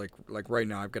Pokemon's like right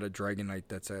now I've got a Dragonite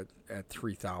that's at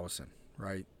 3,000,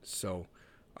 right? So,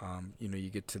 you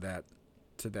get to that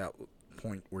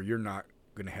point where you're not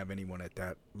going to have anyone at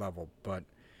that level. But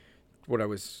what I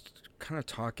was kind of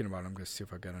talking about, I'm going to see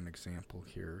if I got an example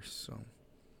here. So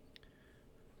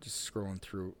just scrolling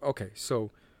through. Okay,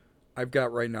 so I've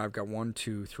got 1,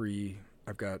 2, 3.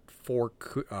 I've got 4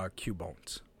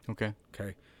 Cubones. Okay.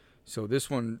 Okay. So this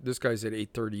guy's at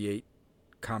 838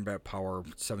 combat power,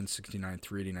 769,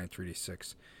 389,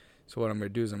 386. So what I'm going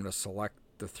to do is I'm going to select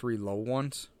the 3 low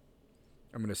ones.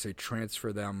 I'm going to say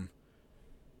transfer them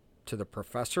to the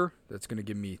professor. That's going to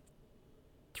give me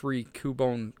 3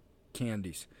 Cubone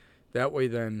candies. That way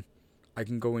then I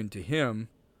can go into him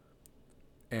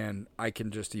and I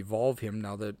can just evolve him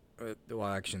now that, well,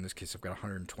 actually in this case I've got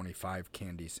 125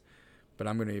 candies. But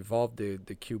I'm going to evolve the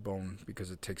Cubone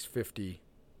because it takes 50.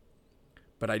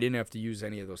 But I didn't have to use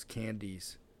any of those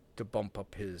candies to bump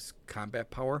up his combat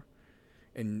power.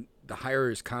 And the higher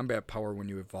his combat power when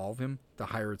you evolve him, the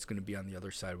higher it's going to be on the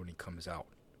other side when he comes out.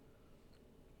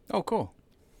 Oh, cool.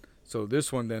 So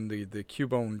this one then, the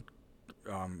Cubone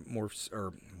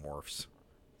morphs.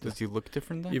 Does he look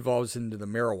different then? Evolves into the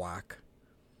Marowak.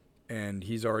 And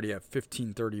he's already at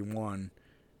 1531.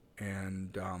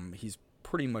 And he's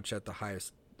pretty much at the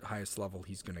highest level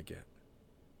he's going to get.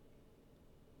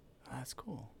 That's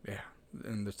cool. Yeah.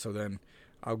 And so then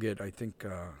I'll get, I think,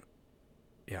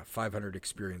 500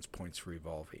 experience points for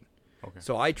evolving. Okay.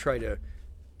 So I try to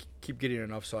keep getting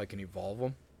enough so I can evolve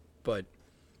them, but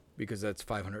because that's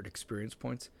 500 experience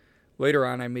points. Later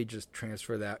on, I may just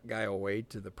transfer that guy away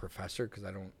to the professor because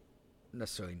I don't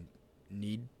necessarily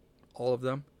need all of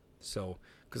them. So,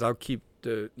 because I'll keep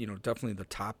definitely the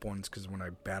top ones because when I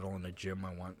battle in the gym,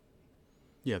 I want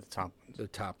the top ones. The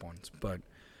top ones, but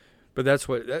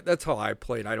that's how I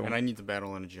played. And I need to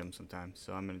battle in a gym sometimes,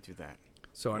 so I'm going to do that.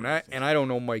 So and I don't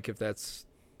know, Mike, if that's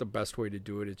the best way to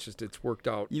do it. It's worked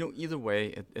out. Either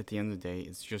way, at the end of the day,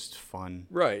 it's just fun,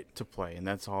 right, to play, and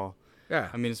that's all. Yeah.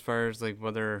 I mean, as far as like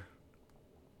whether,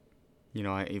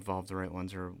 I evolve the right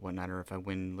ones or whatnot, or if I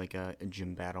win like a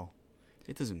gym battle,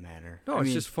 it doesn't matter. No,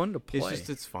 it's just fun to play.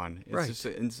 It's fun. It's right.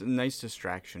 It's a nice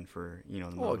distraction for the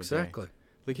middle Oh, of the exactly. day.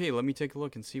 Like, hey, let me take a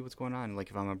look and see what's going on. Like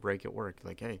if I'm on break at work,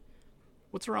 like, hey,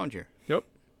 what's around here? Yep.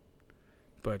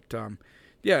 But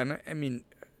yeah, and I mean,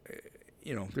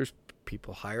 there's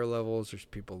people higher levels, there's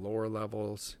people lower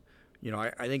levels.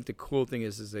 I think the cool thing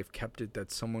is they've kept it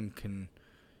that someone can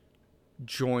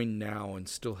join now and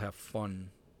still have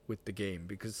fun with the game,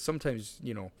 because sometimes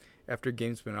after a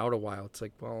game's been out a while, it's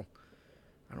like, well,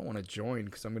 I don't want to join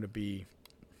because I'm going to be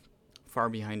far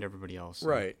behind everybody else.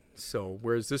 Right. So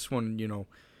whereas this one,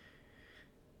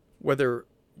 whether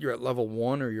you're at level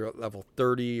 1 or you're at level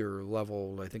 30 or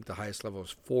level, I think the highest level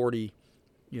is 40,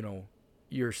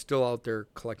 you're still out there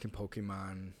collecting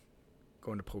Pokemon,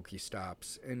 going to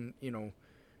Pokestops, and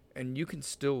and you can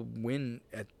still win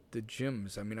at the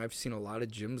gyms. I mean, I've seen a lot of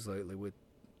gyms lately with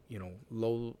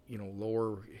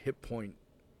lower hit point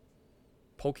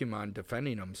Pokemon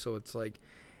defending them. So it's like,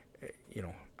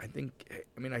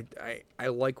 I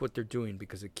like what they're doing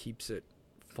because it keeps it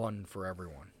fun for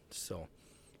everyone. So,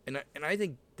 and I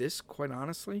think this, quite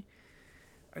honestly,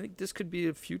 I think this could be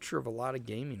the future of a lot of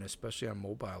gaming, especially on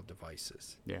mobile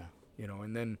devices. Yeah.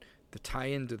 And then the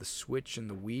tie-in to the Switch and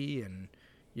the Wii, and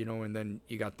and then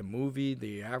you got the movie,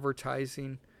 the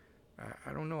advertising.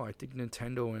 I don't know. I think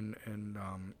Nintendo and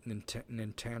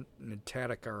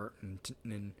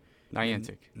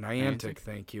Niantic,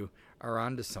 thank you, are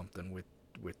onto something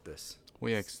with this.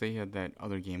 Well, yeah, because they had that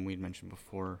other game we'd mentioned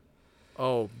before.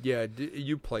 Oh, yeah,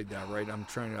 you played that, right? I'm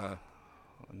trying to...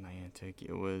 Niantic,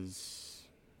 it was...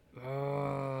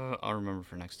 I'll remember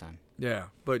for next time. Yeah,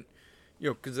 but,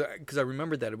 because I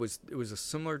remember that it was a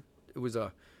similar... It was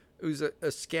a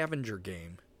scavenger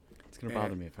game. It's going to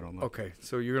bother me if I don't look. Okay,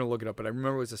 so you're going to look it up, but I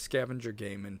remember it was a scavenger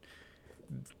game, and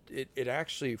it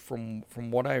actually, from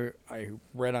what I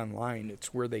read online,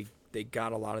 it's where they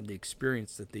got a lot of the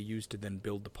experience that they used to then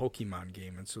build the Pokemon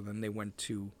game. And so then they went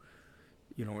to,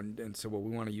 and said, well,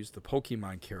 we want to use the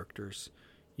Pokemon characters,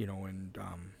 and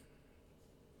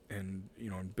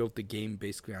built the game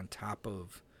basically on top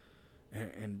of,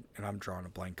 and I'm drawing a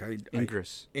blank.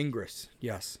 Ingress. Ingress,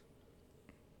 yes.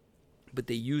 But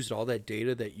they used all that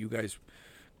data that you guys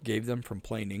gave them from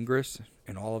playing Ingress,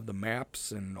 and all of the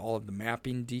maps and all of the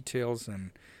mapping details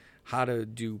and how to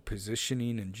do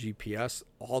positioning and GPS.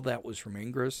 All that was from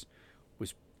Ingress,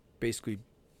 was basically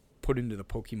put into the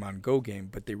Pokemon Go game,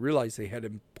 but they realized they had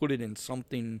to put it in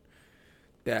something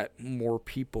that more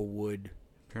people would.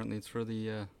 Apparently it's for the...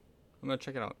 I'm going to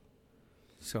check it out.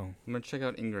 So I'm going to check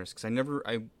out Ingress, because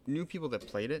I knew people that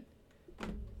played it,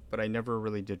 but I never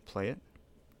really did play it.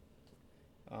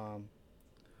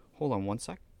 Hold on one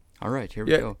sec. All right, here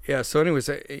we go. Yeah, so anyways,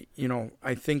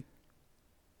 I think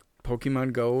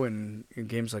Pokemon Go and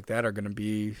games like that are going to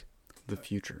be the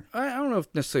future. I don't know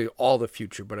if necessarily all the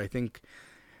future, but I think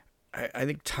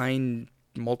tying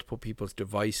multiple people's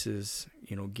devices,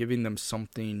 giving them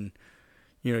something,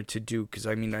 to do. Because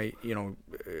I mean,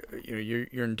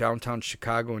 you're in downtown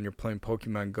Chicago and you're playing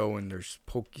Pokemon Go, and there's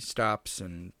Pokestops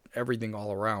and everything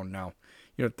all around. Now,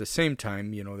 at the same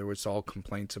time, there was all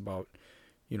complaints about,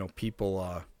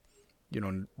 people,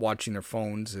 watching their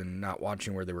phones and not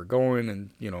watching where they were going,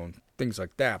 and things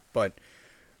like that. But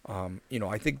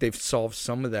I think they've solved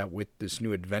some of that with this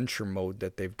new adventure mode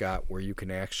that they've got, where you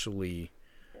can actually,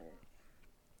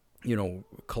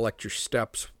 collect your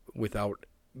steps without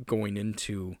going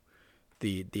into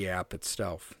the app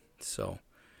itself. So,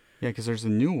 yeah, because there's a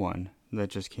new one that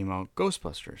just came out,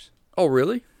 Ghostbusters. Oh,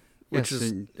 really? Which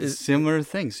is similar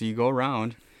thing. So you go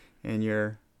around, and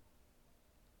you're.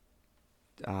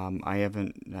 I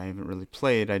haven't really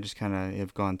played. I just kind of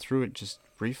have gone through it just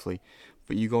briefly,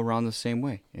 but you go around the same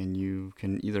way, and you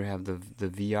can either have the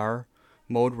VR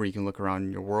mode where you can look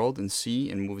around your world and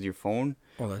see and move with your phone,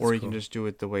 or you can just do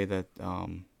it the way that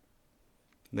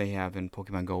they have in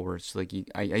Pokemon Go, where it's like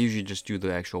I usually just do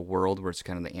the actual world where it's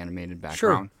kind of the animated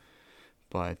background. Sure.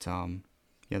 But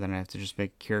then I have to just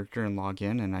make a character and log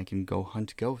in, and I can go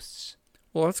hunt ghosts.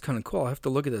 Well, that's kind of cool. I have to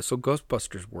look at this. So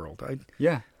Ghostbusters World. I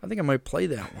think I might play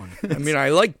that one. I mean, I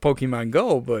like Pokemon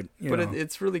Go, but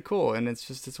it's really cool, and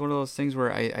it's one of those things where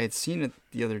I had seen it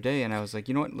the other day, and I was like,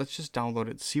 you know what? Let's just download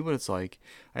it, see what it's like.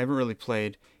 I haven't really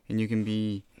played, and you can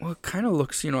be. Well, it kind of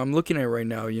looks. I'm looking at it right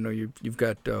now. You've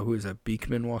got who is that?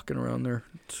 Beekman walking around there.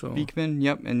 So Beekman,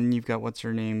 yep, and then you've got what's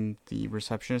her name, the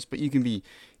receptionist. But you can be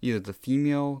either the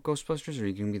female Ghostbusters or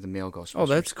you can be the male Ghostbusters. Oh,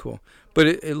 that's cool. But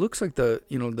it looks like the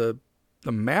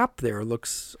map there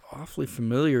looks awfully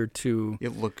familiar to.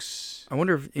 It looks. I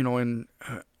wonder if I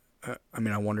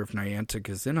wonder if Niantic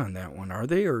is in on that one. Are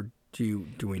they, or do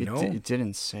we know? It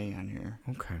didn't say on here.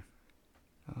 Okay.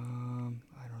 I don't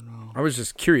know. I was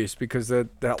just curious because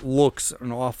that looks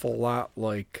an awful lot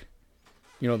like,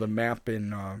 the map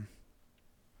in.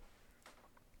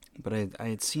 But I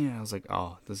had seen it. I was like,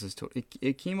 oh, this is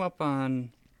it came up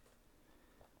on.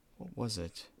 What was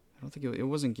it? I don't think it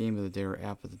wasn't Game of the Day or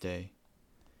App of the Day.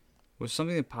 It was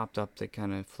something that popped up that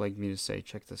kind of flagged me to say,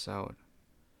 check this out.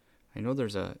 I know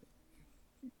there's as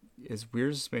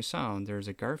weird as this may sound, there's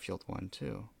a Garfield one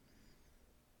too.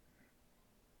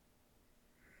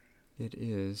 It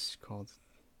is called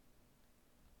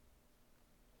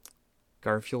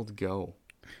Garfield Go.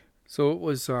 So it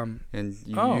was and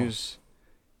you use.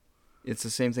 It's the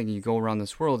same thing. You go around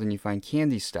this world and you find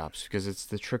candy stops because it's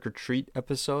the Trick or Treat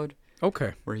episode.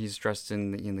 Okay. Where he's dressed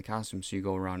in the costume, so you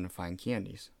go around and find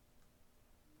candies.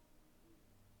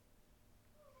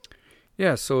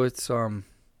 Yeah, so it's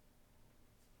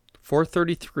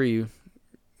 433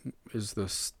 is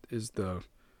the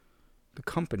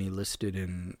company listed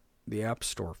in the App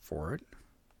Store for it.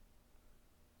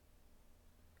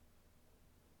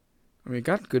 I mean, it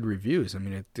got good reviews. I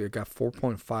mean, it got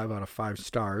 4.5 out of 5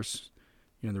 stars.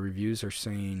 The reviews are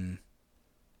saying.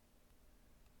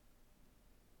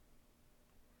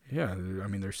 Yeah, I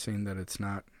mean, they're saying that it's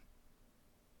not.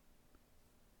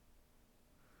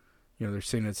 They're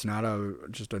saying it's not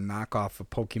just a knockoff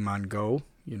of Pokemon Go.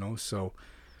 So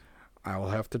I will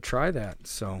have to try that.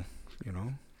 So,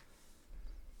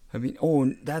 I mean,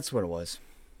 that's what it was.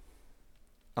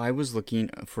 I was looking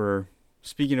for.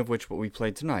 Speaking of which, what we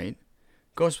played tonight,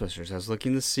 Ghostbusters. I was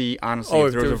looking to see, honestly,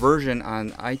 if there was a version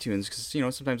on iTunes, because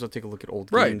sometimes I'll take a look at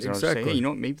old games and I'll say, hey,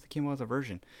 maybe they came out with a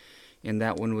version. And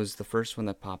that one was the first one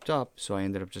that popped up, so I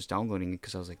ended up just downloading it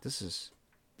because I was like, this is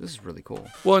really cool.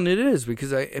 Well, and it is,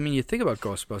 because I mean, you think about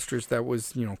Ghostbusters, that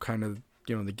was, kind of,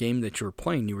 the game that you were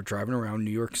playing. You were driving around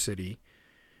New York City,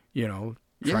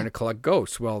 trying to collect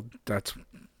ghosts. Well, that's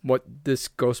what this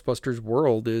Ghostbusters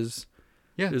world is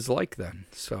like then.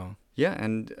 So yeah,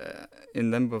 and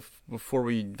then before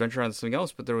we venture on to something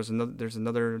else, but there's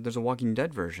a Walking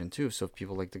Dead version too. So if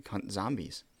people like to hunt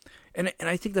zombies. And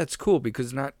I think that's cool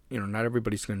because not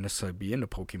everybody's going to necessarily be into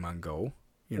Pokemon Go,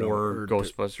 or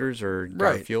Ghostbusters or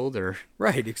Garfield or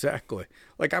right, exactly.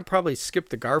 Like I probably skipped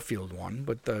the Garfield one,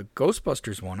 but the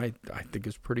Ghostbusters one I think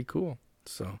is pretty cool.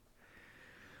 So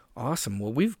awesome.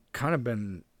 Well, we've kind of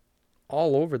been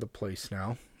all over the place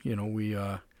now.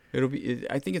 I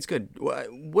think it's good.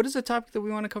 What is the topic that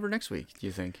we want to cover next week, do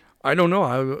you think? I don't know.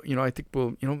 I think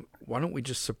why don't we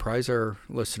just surprise our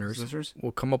listeners?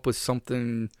 We'll come up with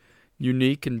something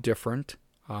unique and different.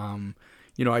 I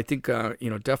think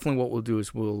definitely what we'll do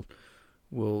is we'll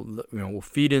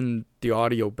feed in the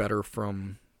audio better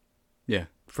from the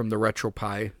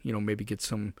RetroPie. Maybe get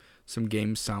some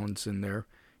game sounds in there.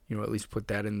 at least put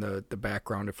that in the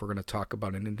background if we're going to talk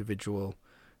about an individual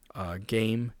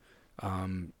game.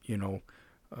 I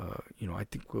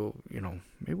think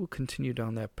maybe we'll continue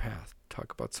down that path,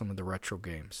 talk about some of the retro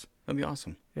games. That'd be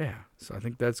awesome. Yeah, so I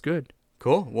think that's good.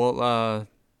 Cool. Well,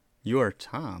 you are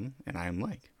Tom, and I am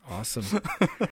Mike. Awesome.